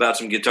about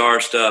some guitar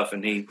stuff,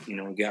 and he,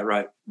 got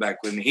right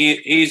back with me.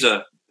 He's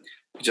a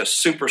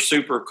super,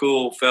 super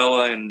cool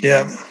fella, and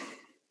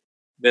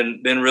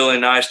been really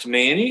nice to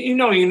me. And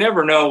you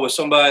never know with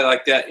somebody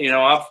like that.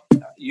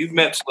 You've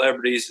met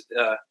celebrities.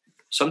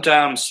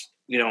 Sometimes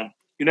you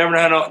never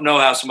know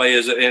how somebody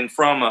is, and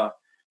from an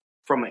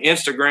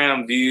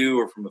Instagram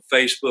view or from a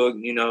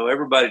Facebook,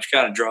 everybody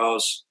kind of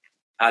draws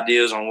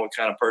ideas on what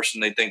kind of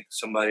person they think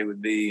somebody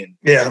would be. And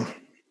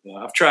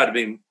I've tried to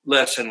be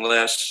less and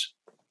less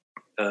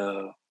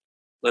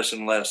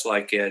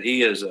like that.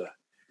 He is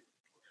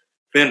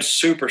been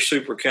super,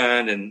 super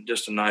kind and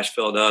just a nice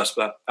fellow to us.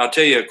 But I'll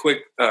tell you a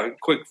quick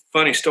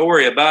funny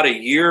story. About a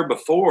year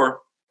before,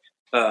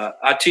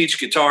 I teach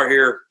guitar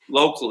here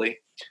locally,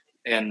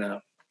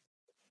 and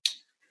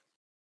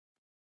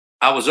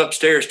I was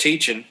upstairs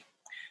teaching,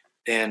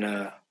 and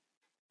I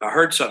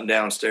heard something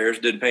downstairs,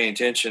 didn't pay any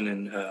attention,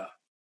 and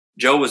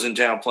Joe was in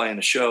town playing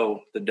a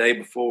show the day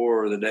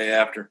before or the day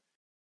after,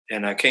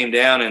 and I came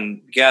down,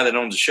 and the guy that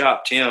owns the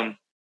shop, Tim,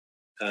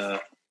 I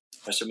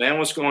said, "Man,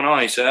 what's going on?"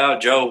 He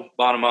said, "Joe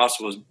Bonamassa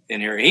was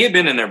in here." He had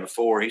been in there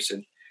before. He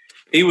said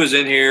he was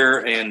in here,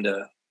 and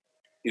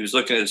he was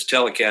looking at his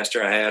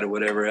Telecaster I had or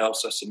whatever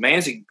else. I said, "Man,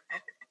 is he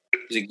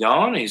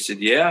gone?" He said,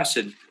 "Yeah." I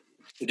said,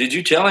 "Did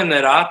you tell him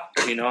that I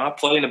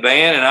play in a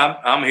band and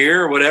I'm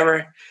here or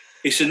whatever?"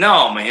 He said,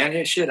 "No,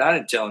 man. Shit, I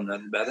didn't tell him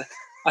nothing about it."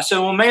 I said,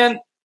 "Well, man,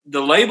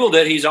 the label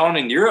that he's on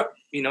in Europe,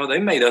 they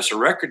made us a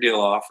record deal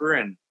offer,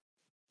 and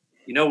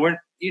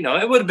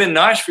it would have been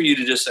nice for you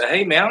to just say,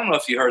 'Hey, man, I don't know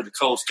if you heard the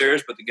Cold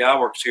Stairs, but the guy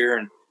works here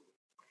and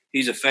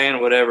he's a fan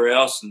or whatever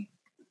else.'" And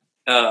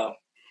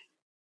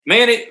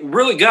man, it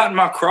really got in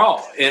my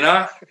craw,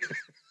 and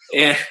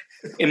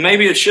And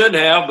maybe it shouldn't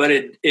have, but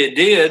it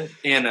did.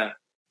 And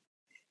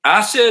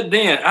I said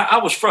then, I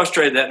was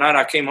frustrated that night.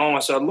 I came home. I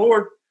said,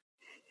 Lord,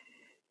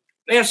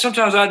 man,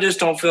 sometimes I just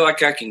don't feel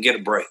like I can get a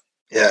break.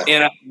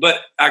 Yeah. But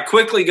I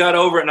quickly got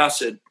over it, and I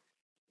said,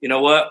 you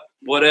know what?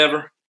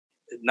 Whatever.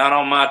 Not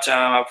on my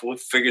time. We'll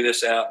figure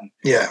this out.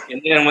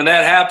 And then when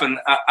that happened,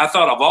 I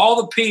thought of all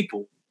the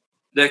people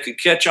that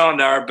could catch on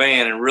to our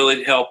band and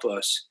really help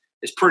us.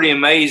 It's pretty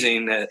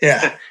amazing that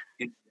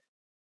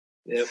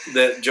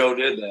that Joe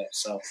did that.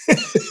 So,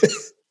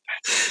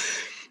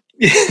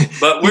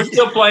 but we're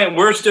still playing.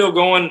 We're still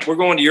going. We're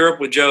going to Europe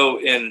with Joe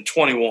in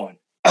 21.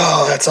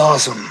 Oh, that's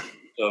awesome.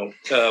 So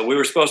we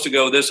were supposed to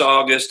go this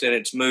August, and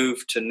it's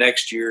moved to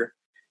next year.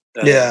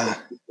 We're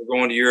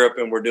going to Europe,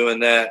 and we're doing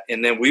that.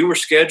 And then we were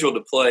scheduled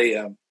to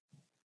play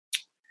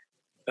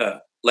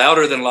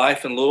Louder Than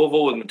Life in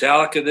Louisville with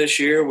Metallica this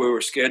year. We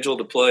were scheduled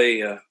to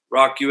play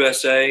Rock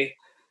USA.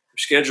 We're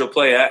scheduled to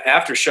play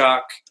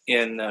Aftershock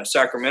in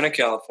Sacramento,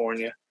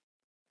 California.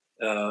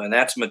 And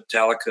that's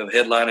Metallica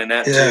headlining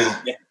that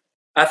too.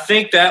 I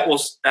think that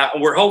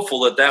we're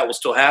hopeful that will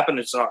still happen.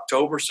 It's in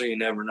October, so you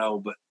never know.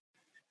 But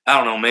I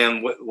don't know,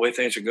 man. The way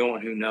things are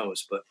going, who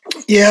knows? But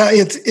yeah,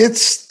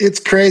 it's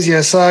crazy.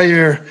 I saw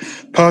your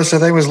post. I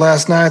think it was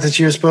last night that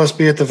you were supposed to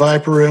be at the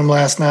Viper Room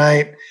last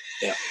night.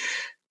 Yeah.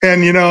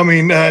 And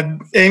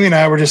Amy and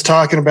I were just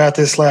talking about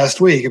this last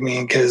week. I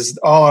mean, because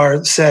all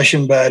our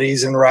session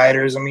buddies and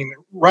writers,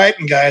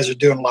 writing guys are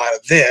doing a lot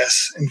of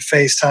this and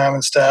FaceTime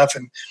and stuff.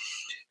 And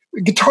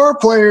guitar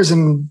players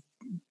and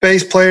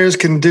bass players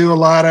can do a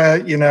lot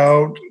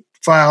of,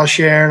 file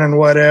sharing and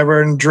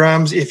whatever, and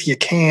drums if you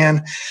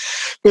can.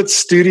 But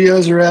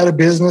studios are out of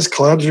business,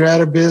 clubs are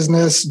out of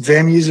business,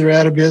 venues are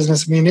out of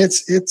business.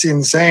 It's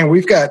insane.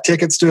 We've got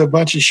tickets to a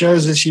bunch of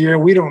shows this year.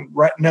 We don't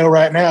know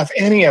right now if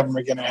any of them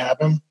are going to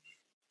happen.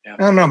 Yeah. I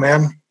don't know,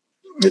 man.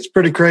 It's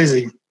pretty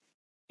crazy.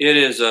 It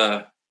is.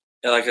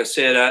 Like I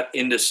said,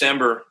 in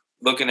December,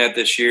 looking at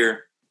this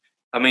year,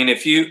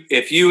 if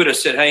you would have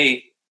said,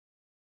 hey,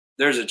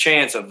 there's a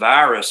chance a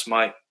virus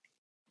might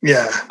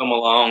come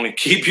along and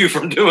keep you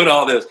from doing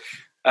all this,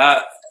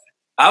 I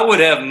would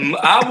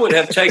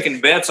have taken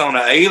bets on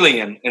an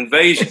alien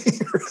invasion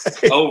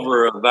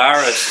over a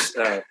virus.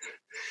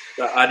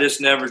 I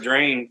just never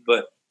dreamed.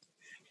 But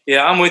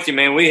yeah, I'm with you,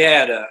 man. We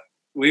had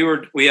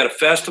a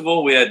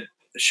festival. We had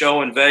a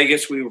show in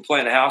Vegas. We were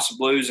playing the House of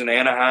Blues in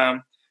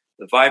Anaheim,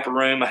 the Viper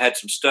Room. I had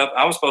some stuff.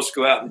 I was supposed to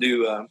go out and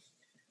do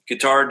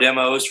guitar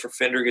demos for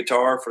Fender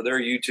Guitar for their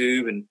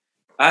YouTube, and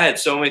I had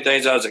so many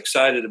things I was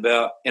excited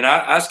about, and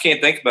I just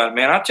can't think about it,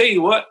 man. I'll tell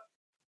you what,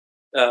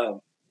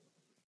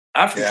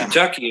 I'm from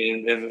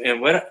Kentucky,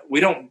 and we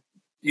don't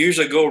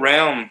usually go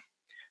around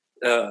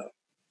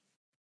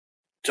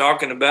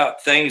talking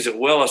about things that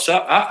well us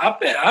up.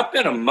 I've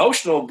been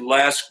emotional the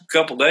last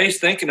couple of days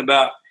thinking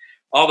about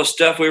all the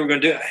stuff we were going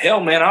to do.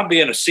 Hell, man, I'll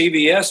be in a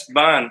CVS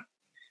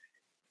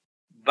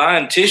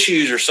buying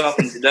tissues or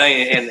something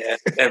today,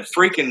 and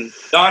freaking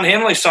Don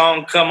Henley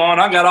song come on.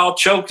 I got all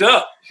choked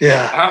up.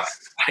 Yeah.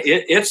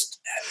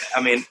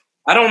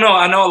 I don't know.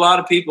 I know a lot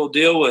of people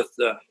deal with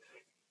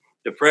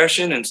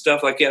depression and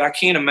stuff like that. I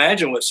can't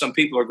imagine what some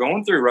people are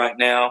going through right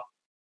now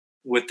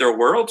with their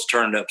worlds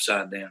turned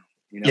upside down.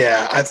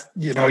 Yeah.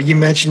 You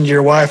mentioned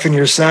your wife and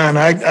your son.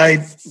 I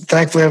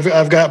thankfully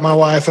I've got my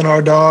wife and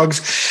our dogs.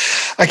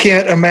 I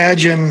can't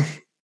imagine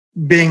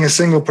being a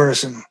single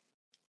person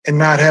and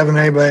not having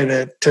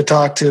anybody to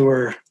talk to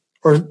or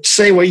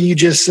say what you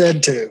just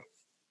said to.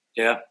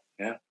 Yeah.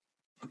 Yeah.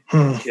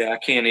 Yeah. I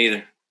can't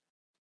either.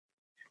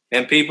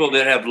 And people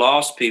that have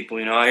lost people,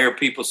 I hear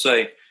people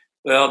say,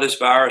 well, this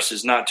virus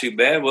is not too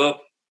bad.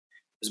 Well,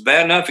 it's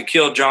bad enough it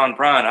killed John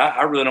Prine.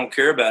 I really don't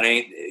care about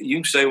it. You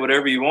can say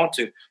whatever you want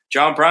to.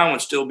 John Prine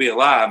would still be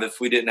alive if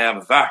we didn't have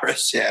a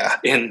virus. Yeah.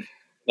 And,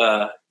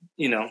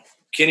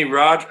 Kenny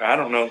Rogers, I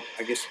don't know.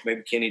 I guess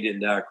maybe Kenny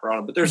didn't die of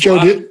corona, but there's Joe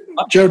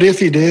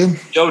Diffie did.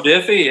 Joe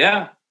Diffie,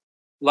 yeah.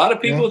 A lot of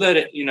people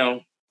that,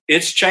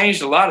 it's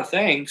changed a lot of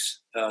things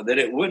that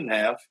it wouldn't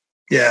have.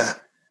 Yeah.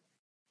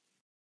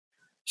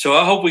 So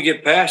I hope we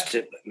get past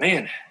it. But,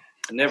 man,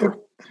 I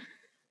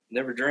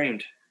never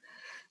dreamed.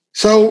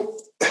 So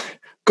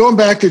going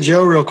back to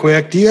Joe real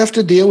quick, do you have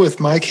to deal with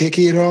Mike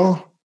Hickey at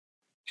all?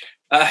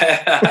 I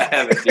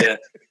haven't yet.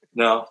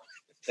 No.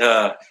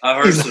 I've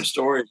heard some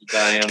stories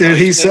about him. Dude,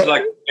 he seems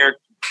like a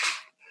character.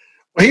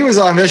 Well, he was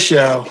on this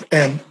show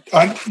and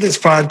on this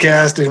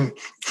podcast, and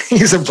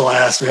he's a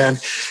blast, man.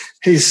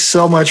 He's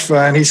so much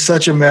fun. He's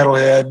such a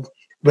metalhead.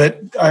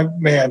 But,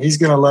 he's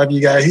going to love you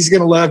guys. He's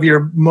going to love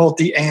your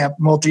multi-amp,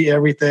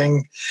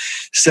 multi-everything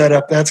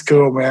setup. That's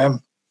cool,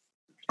 man.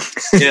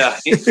 Yeah,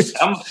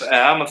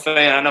 I'm a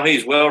fan. I know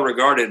he's well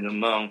regarded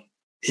among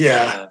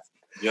Joe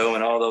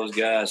and all those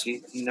guys.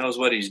 He knows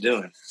what he's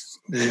doing.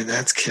 Dude,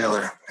 that's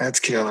killer. That's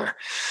killer.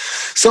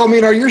 So,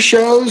 are your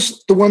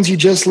shows, the ones you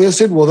just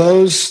listed,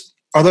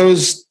 are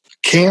those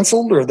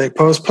canceled, or are they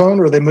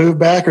postponed, or are they moved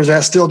back, or is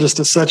that still just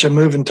such a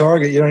moving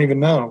target you don't even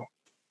know?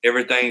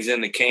 Everything's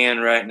in the can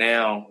right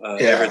now.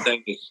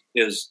 Everything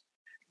is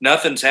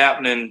nothing's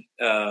happening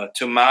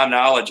to my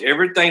knowledge.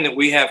 Everything that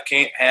we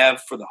can't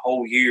have for the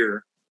whole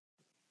year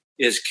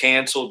is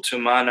canceled to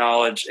my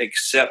knowledge,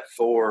 except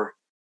for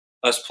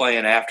us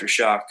playing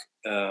Aftershock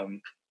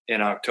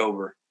in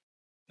October.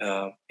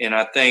 And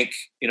I think,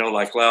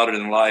 like Louder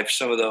Than Life,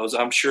 some of those,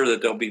 I'm sure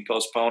that they'll be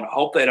postponed. I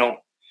hope they don't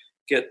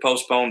get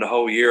postponed a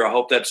whole year. I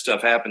hope that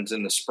stuff happens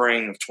in the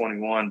spring of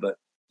 21, but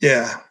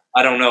yeah,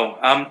 I don't know.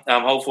 I'm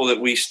hopeful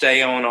that we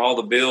stay on all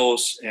the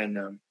bills,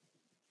 and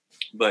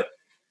but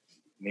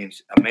I mean,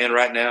 man,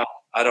 right now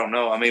I don't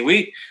know. I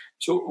mean,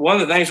 so one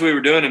of the things we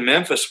were doing in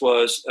Memphis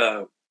was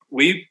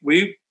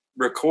we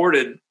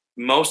recorded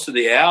most of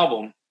the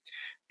album,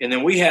 and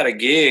then we had a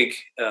gig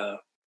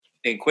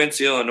in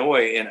Quincy,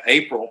 Illinois, in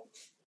April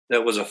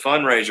that was a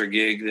fundraiser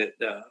gig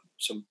that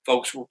some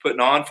folks were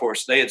putting on for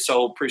us. They had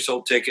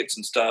pre-sold tickets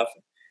and stuff.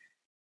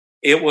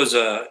 It was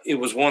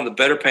one of the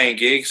better paying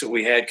gigs that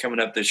we had coming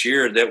up this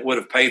year that would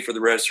have paid for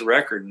the rest of the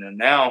record. And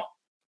now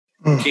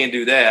we can't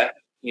do that,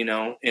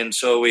 and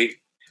so we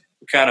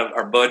kind of,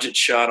 our budget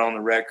shot on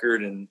the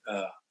record and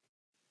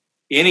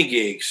any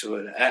gig.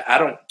 So I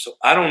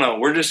don't know.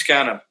 We're just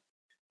kind of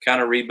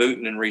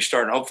rebooting and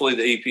restarting. Hopefully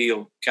the EP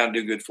will kind of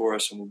do good for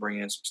us and we'll bring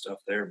in some stuff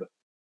there. But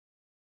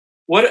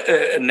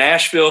what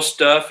Nashville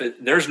stuff,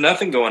 there's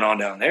nothing going on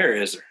down there,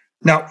 is there?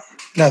 No,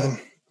 nothing.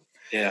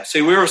 Yeah.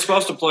 See, we were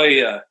supposed to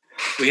play,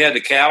 we had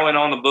the Cowan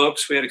on the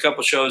books. We had a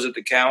couple shows at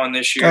the Cowan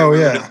this year. Oh,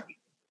 yeah.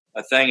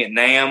 A thing at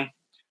NAMM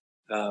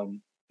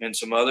and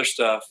some other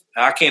stuff.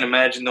 I can't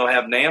imagine they'll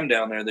have NAMM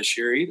down there this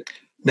year either.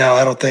 No,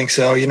 I don't think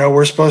so.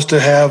 We're supposed to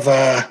have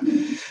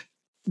the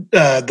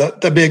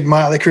big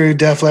Motley Crue,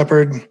 Def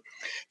Leppard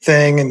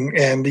thing,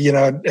 and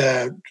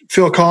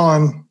Phil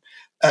Collin,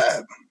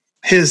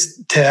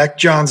 his tech,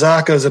 John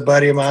Zacco, is a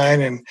buddy of mine,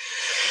 and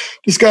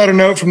just got a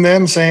note from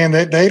them saying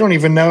that they don't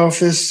even know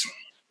if it's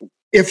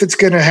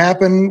going to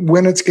happen,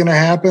 when it's going to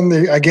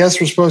happen. I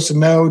guess we're supposed to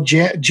know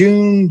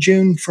June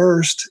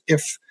 1st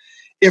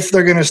if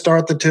they're going to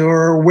start the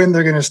tour or when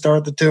they're going to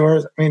start the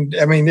tour.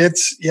 I mean,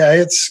 it's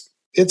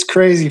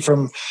crazy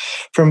from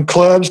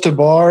clubs to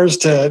bars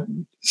to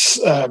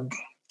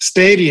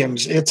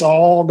stadiums. It's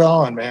all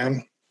gone,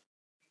 man.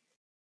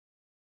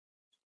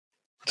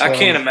 So, I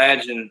can't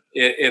imagine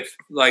if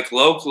like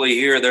locally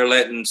here, they're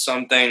letting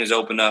some things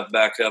open up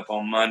back up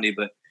on Monday,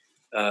 but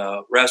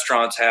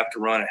restaurants have to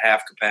run at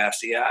half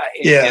capacity.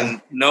 And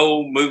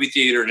no movie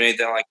theaters or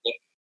anything like that.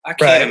 I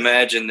can't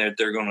imagine that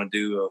they're going to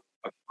do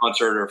a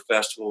concert or a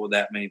festival with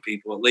that many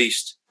people, at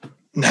least.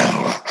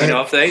 No.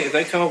 If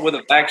they come up with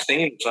a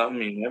vaccine or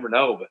something, you never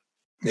know. But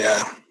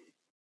yeah.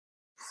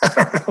 I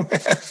don't know,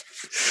 man.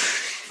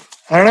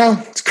 I don't know.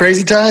 It's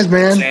crazy times,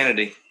 man.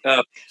 Insanity.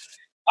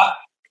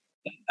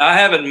 I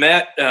haven't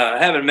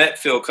met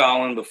Phil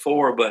Collin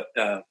before, but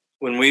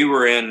when we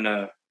were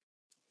in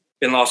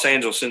Los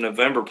Angeles in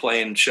November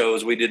playing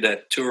shows, we did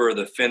that tour of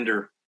the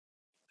Fender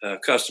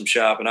custom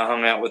shop, and I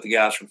hung out with the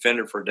guys from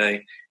Fender for a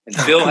day. And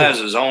Phil has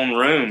his own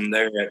room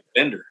there at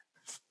Fender.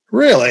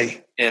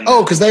 Really? And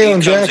because they own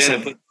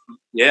Jackson.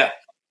 Yeah.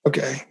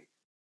 Okay.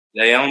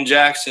 They own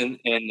Jackson,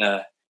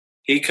 and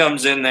he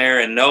comes in there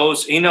and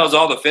knows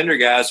all the Fender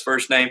guys'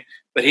 first name,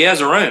 but he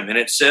has a room, and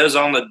it says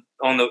on the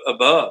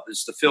above,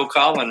 it's the Phil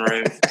Collin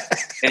room.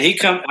 And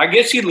I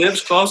guess he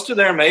lives close to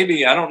there,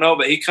 maybe, I don't know,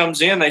 but he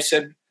comes in, they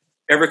said,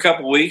 every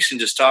couple of weeks and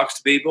just talks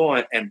to people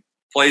and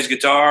plays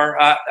guitar.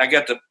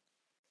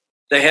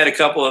 They had a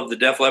couple of the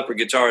Def Leppard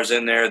guitars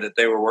in there that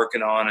they were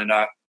working on, and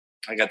I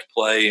got to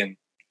play, and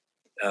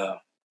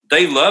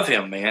they love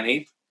him,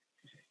 man.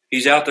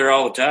 He's out there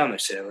all the time, they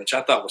said, which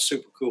I thought was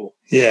super cool.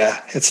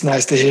 Yeah, it's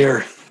nice to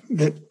hear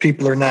that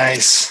people are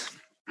nice.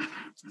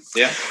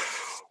 Yeah.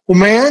 Well,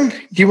 man,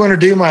 do you want to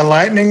do my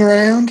lightning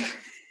round?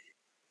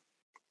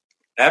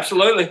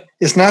 Absolutely.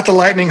 It's not the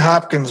Lightning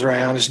Hopkins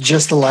round. It's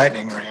just the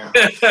lightning round.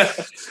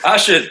 I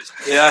should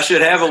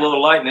have a little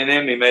lightning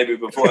in me maybe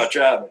before I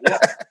try it. Yeah.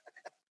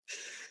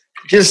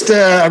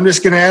 I'm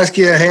just going to ask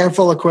you a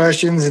handful of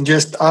questions, and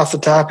just off the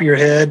top of your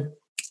head,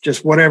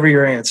 just whatever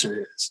your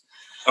answer is.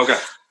 Okay.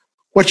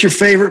 What's your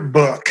favorite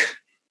book?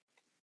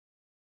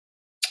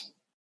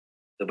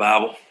 The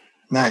Bible.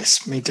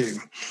 Nice. Me too.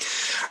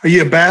 Are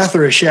you a bath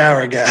or a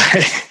shower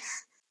guy?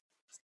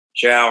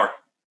 Shower.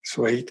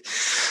 Sweet.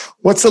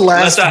 What's the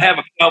last? Unless I have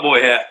a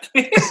cowboy hat.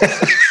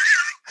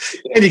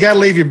 And you got to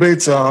leave your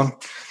boots on.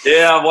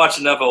 Yeah, I've watched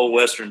enough old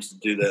westerns to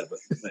do that.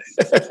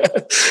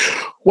 But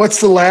what's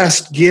the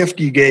last gift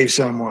you gave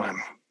someone?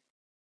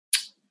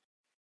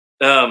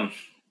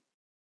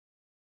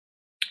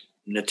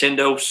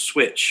 Nintendo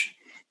Switch.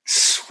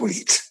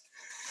 Sweet.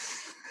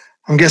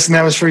 I'm guessing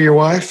that was for your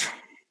wife?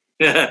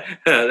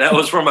 That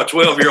was for my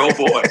 12-year-old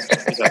boy.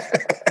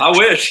 I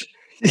wish.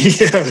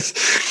 Yes.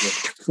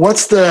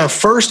 What's the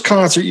first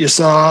concert you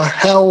saw?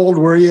 How old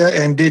were you?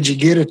 And did you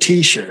get a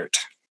T-shirt?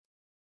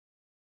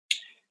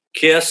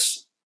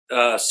 Kiss,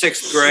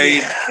 6th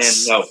grade.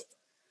 Yes. And no.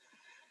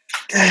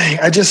 Dang,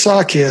 I just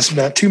saw Kiss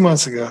about 3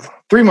 months ago.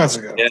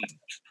 Yeah.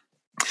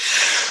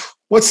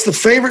 What's the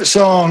favorite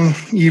song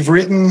you've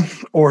written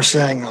or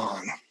sang on?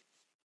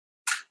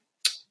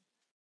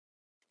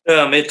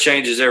 It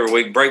changes every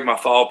week. Break My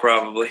Fall,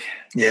 probably.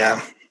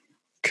 Yeah.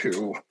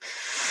 Cool.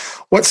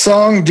 What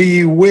song do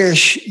you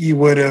wish you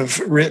would have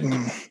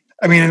written?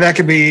 I mean, that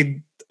could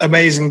be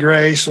Amazing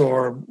Grace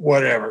or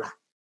whatever.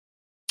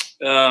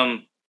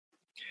 Man,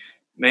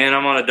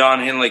 I'm on a Don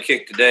Henley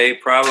kick today.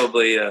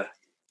 Probably, I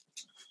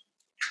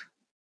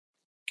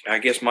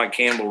guess Mike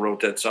Campbell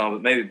wrote that song,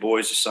 but maybe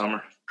Boys of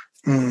Summer.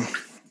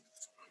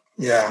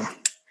 Yeah.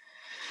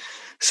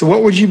 So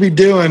what would you be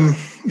doing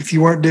if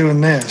you weren't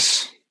doing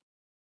this?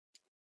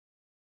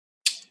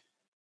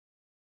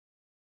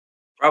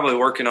 Probably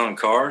working on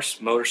cars,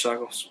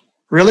 motorcycles.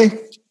 Really?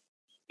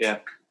 Yeah.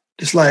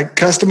 Just like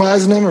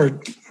customizing them, or?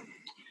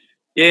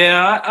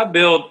 Yeah, I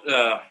build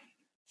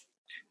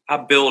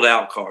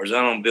out cars.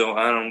 I don't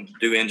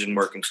do engine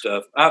work and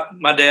stuff.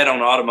 My dad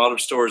owned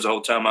automotive stores the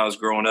whole time I was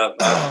growing up.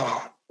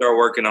 I started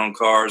working on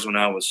cars when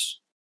I was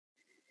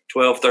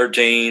 12,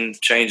 13,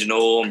 changing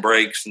oil and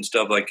brakes and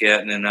stuff like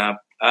that. And then I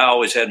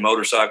always had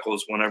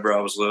motorcycles whenever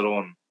I was little.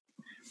 And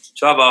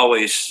so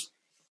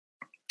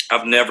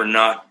I've never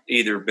not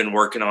either been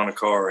working on a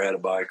car or had a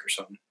bike or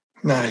something.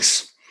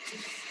 Nice.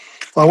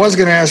 Well, I was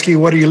going to ask you,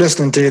 what are you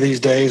listening to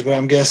these days? But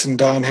I'm guessing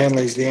Don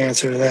Henley's the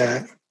answer to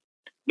that.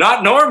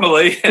 Not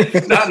normally,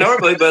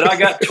 but I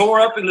got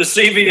tore up in the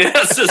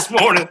CVS this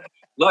morning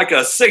like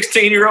a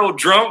 16-year-old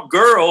drunk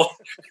girl.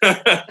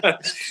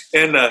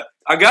 And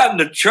I got in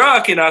the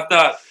truck and I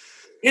thought,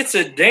 it's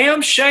a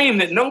damn shame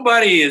that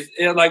nobody is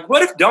like,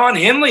 what if Don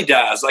Henley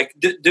dies? Like,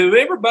 do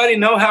everybody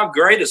know how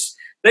great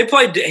they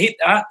played?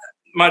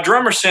 My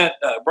drummer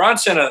Brian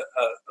sent a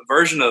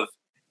version of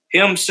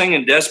him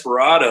singing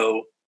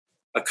Desperado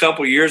a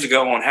couple years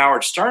ago on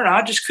Howard Stern.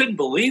 I just couldn't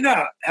believe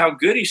how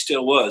good he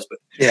still was. But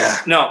yeah,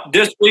 no,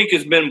 this week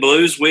has been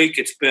Blues Week.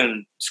 It's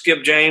been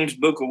Skip James,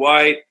 Book of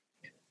White,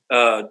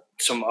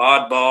 some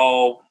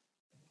oddball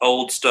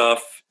old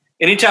stuff.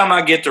 Anytime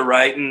I get to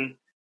writing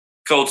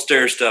Cold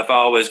Stare stuff, I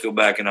always go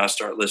back and I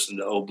start listening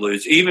to old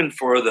blues, even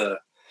for the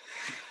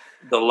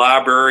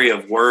library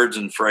of words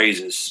and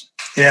phrases.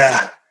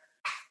 Yeah,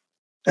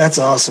 that's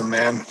awesome,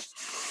 man.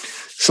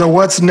 So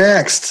what's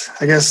next?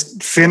 I guess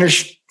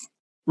finish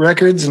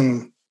records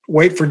and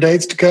wait for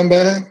dates to come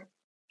back?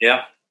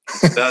 Yeah,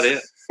 that's about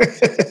it.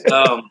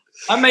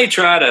 I may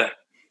try to,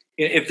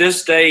 if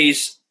this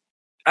stays,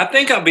 I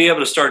think I'll be able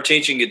to start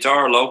teaching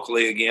guitar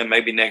locally again,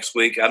 maybe next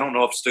week. I don't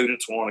know if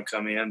students want to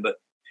come in, but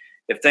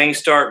if things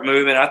start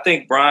moving, I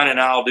think Brian and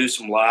I will do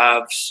some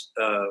lives,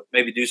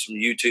 maybe do some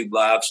YouTube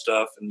live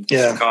stuff and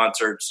some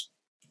concerts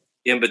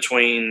in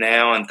between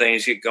now and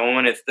things get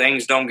going. If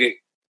things don't get,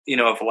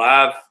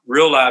 if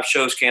real live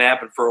shows can't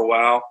happen for a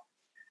while,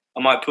 I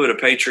might put a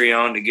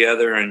Patreon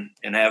together and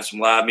have some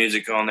live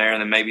music on there,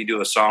 and then maybe do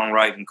a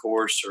songwriting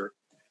course or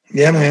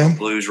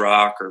blues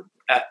rock. Or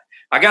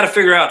I got to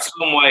figure out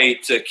some way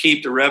to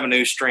keep the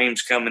revenue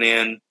streams coming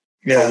in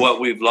for what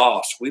we've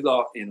lost. We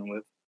lost,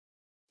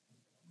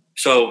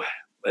 So,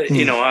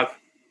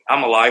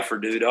 I'm a lifer,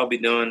 dude. I'll be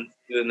doing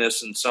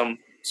this in some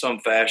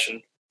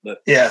fashion,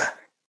 but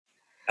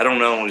I don't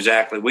know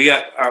exactly.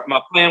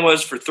 My plan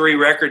was for 3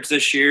 records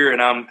this year, and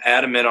I'm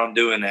adamant on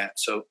doing that.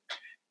 So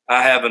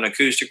I have an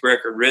acoustic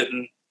record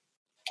written,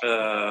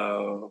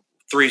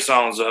 3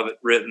 songs of it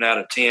written out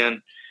of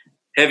 10.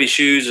 Heavy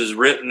Shoes is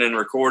written and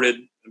recorded.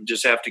 I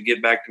just have to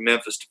get back to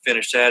Memphis to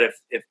finish that.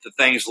 If the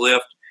things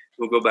lift,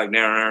 we'll go back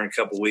down there in a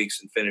couple of weeks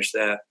and finish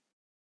that.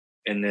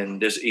 And then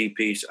this EP.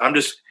 I'm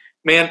just,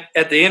 man,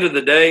 at the end of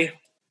the day,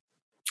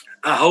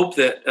 I hope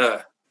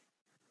that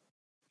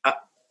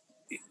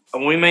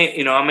we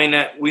may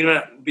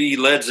not be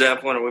Led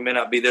Zeppelin, or we may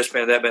not be this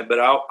band, that band, but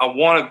I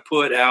want to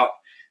put out,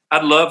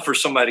 I'd love for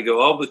somebody to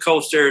go, oh, the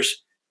Cold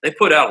Stares, they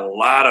put out a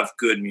lot of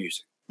good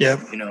music. Yeah.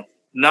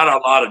 Not a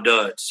lot of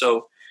duds.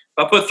 So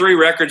if I put 3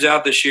 records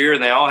out this year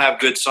and they all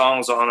have good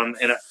songs on them,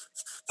 and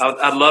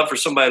I'd love for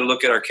somebody to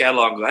look at our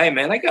catalog and go, hey,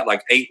 man, they got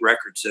like 8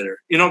 records that are,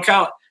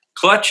 kind of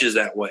Clutch is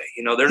that way.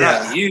 They're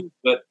not huge,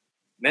 but,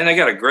 man, they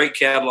got a great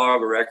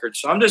catalog of records.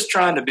 So I'm just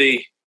trying to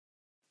be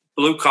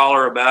blue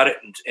collar about it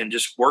and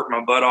just work my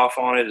butt off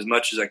on it as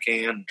much as I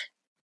can,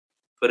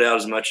 put out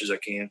as much as I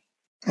can.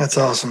 That's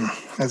awesome.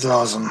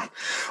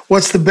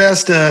 What's the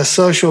best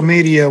social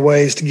media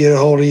ways to get a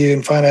hold of you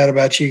and find out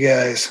about you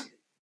guys?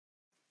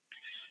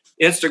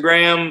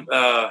 Instagram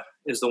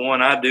is the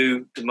one I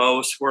do the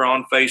most. We're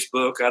on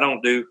Facebook. I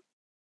don't do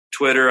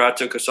Twitter. I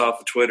took us off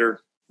of Twitter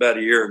about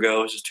a year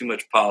ago. It's just too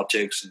much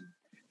politics and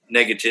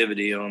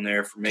negativity on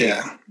there for me.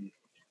 Yeah.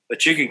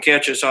 But you can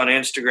catch us on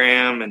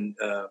Instagram and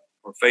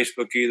or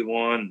Facebook, either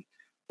one.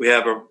 We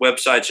have our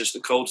website, just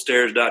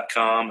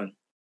thecoldstares.com, and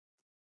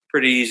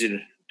pretty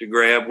easy to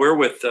grab. We're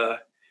with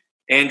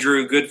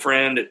Andrew, good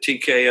friend at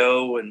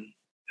TKO and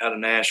out of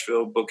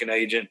Nashville, booking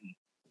agent.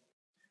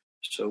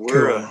 So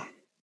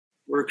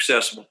we're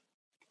accessible.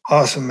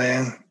 Awesome,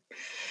 man.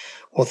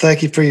 Well,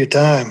 thank you for your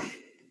time.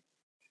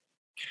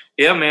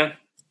 Yeah, man.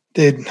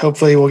 Dude,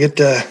 hopefully we'll get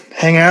to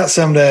hang out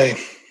someday.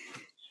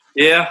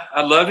 Yeah,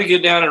 I'd love to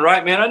get down and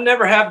write, man. I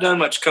never have done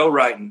much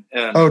co-writing.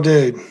 Oh,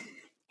 dude.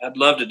 I'd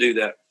love to do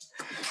that.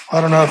 I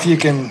don't know if you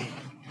can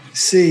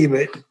see,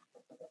 but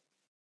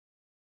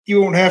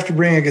you won't have to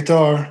bring a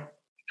guitar.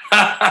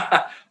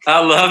 I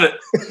love it.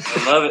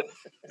 I love it.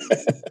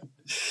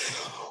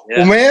 Yeah.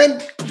 Well,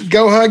 man,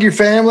 go hug your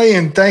family,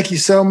 and thank you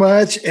so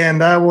much.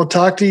 And I will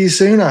talk to you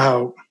soon, I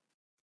hope.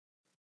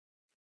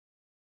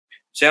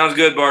 Sounds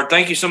good, Bart.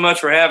 Thank you so much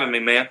for having me,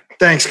 man.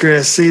 Thanks,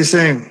 Chris. See you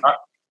soon. All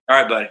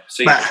right, buddy.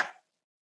 See you. Bye.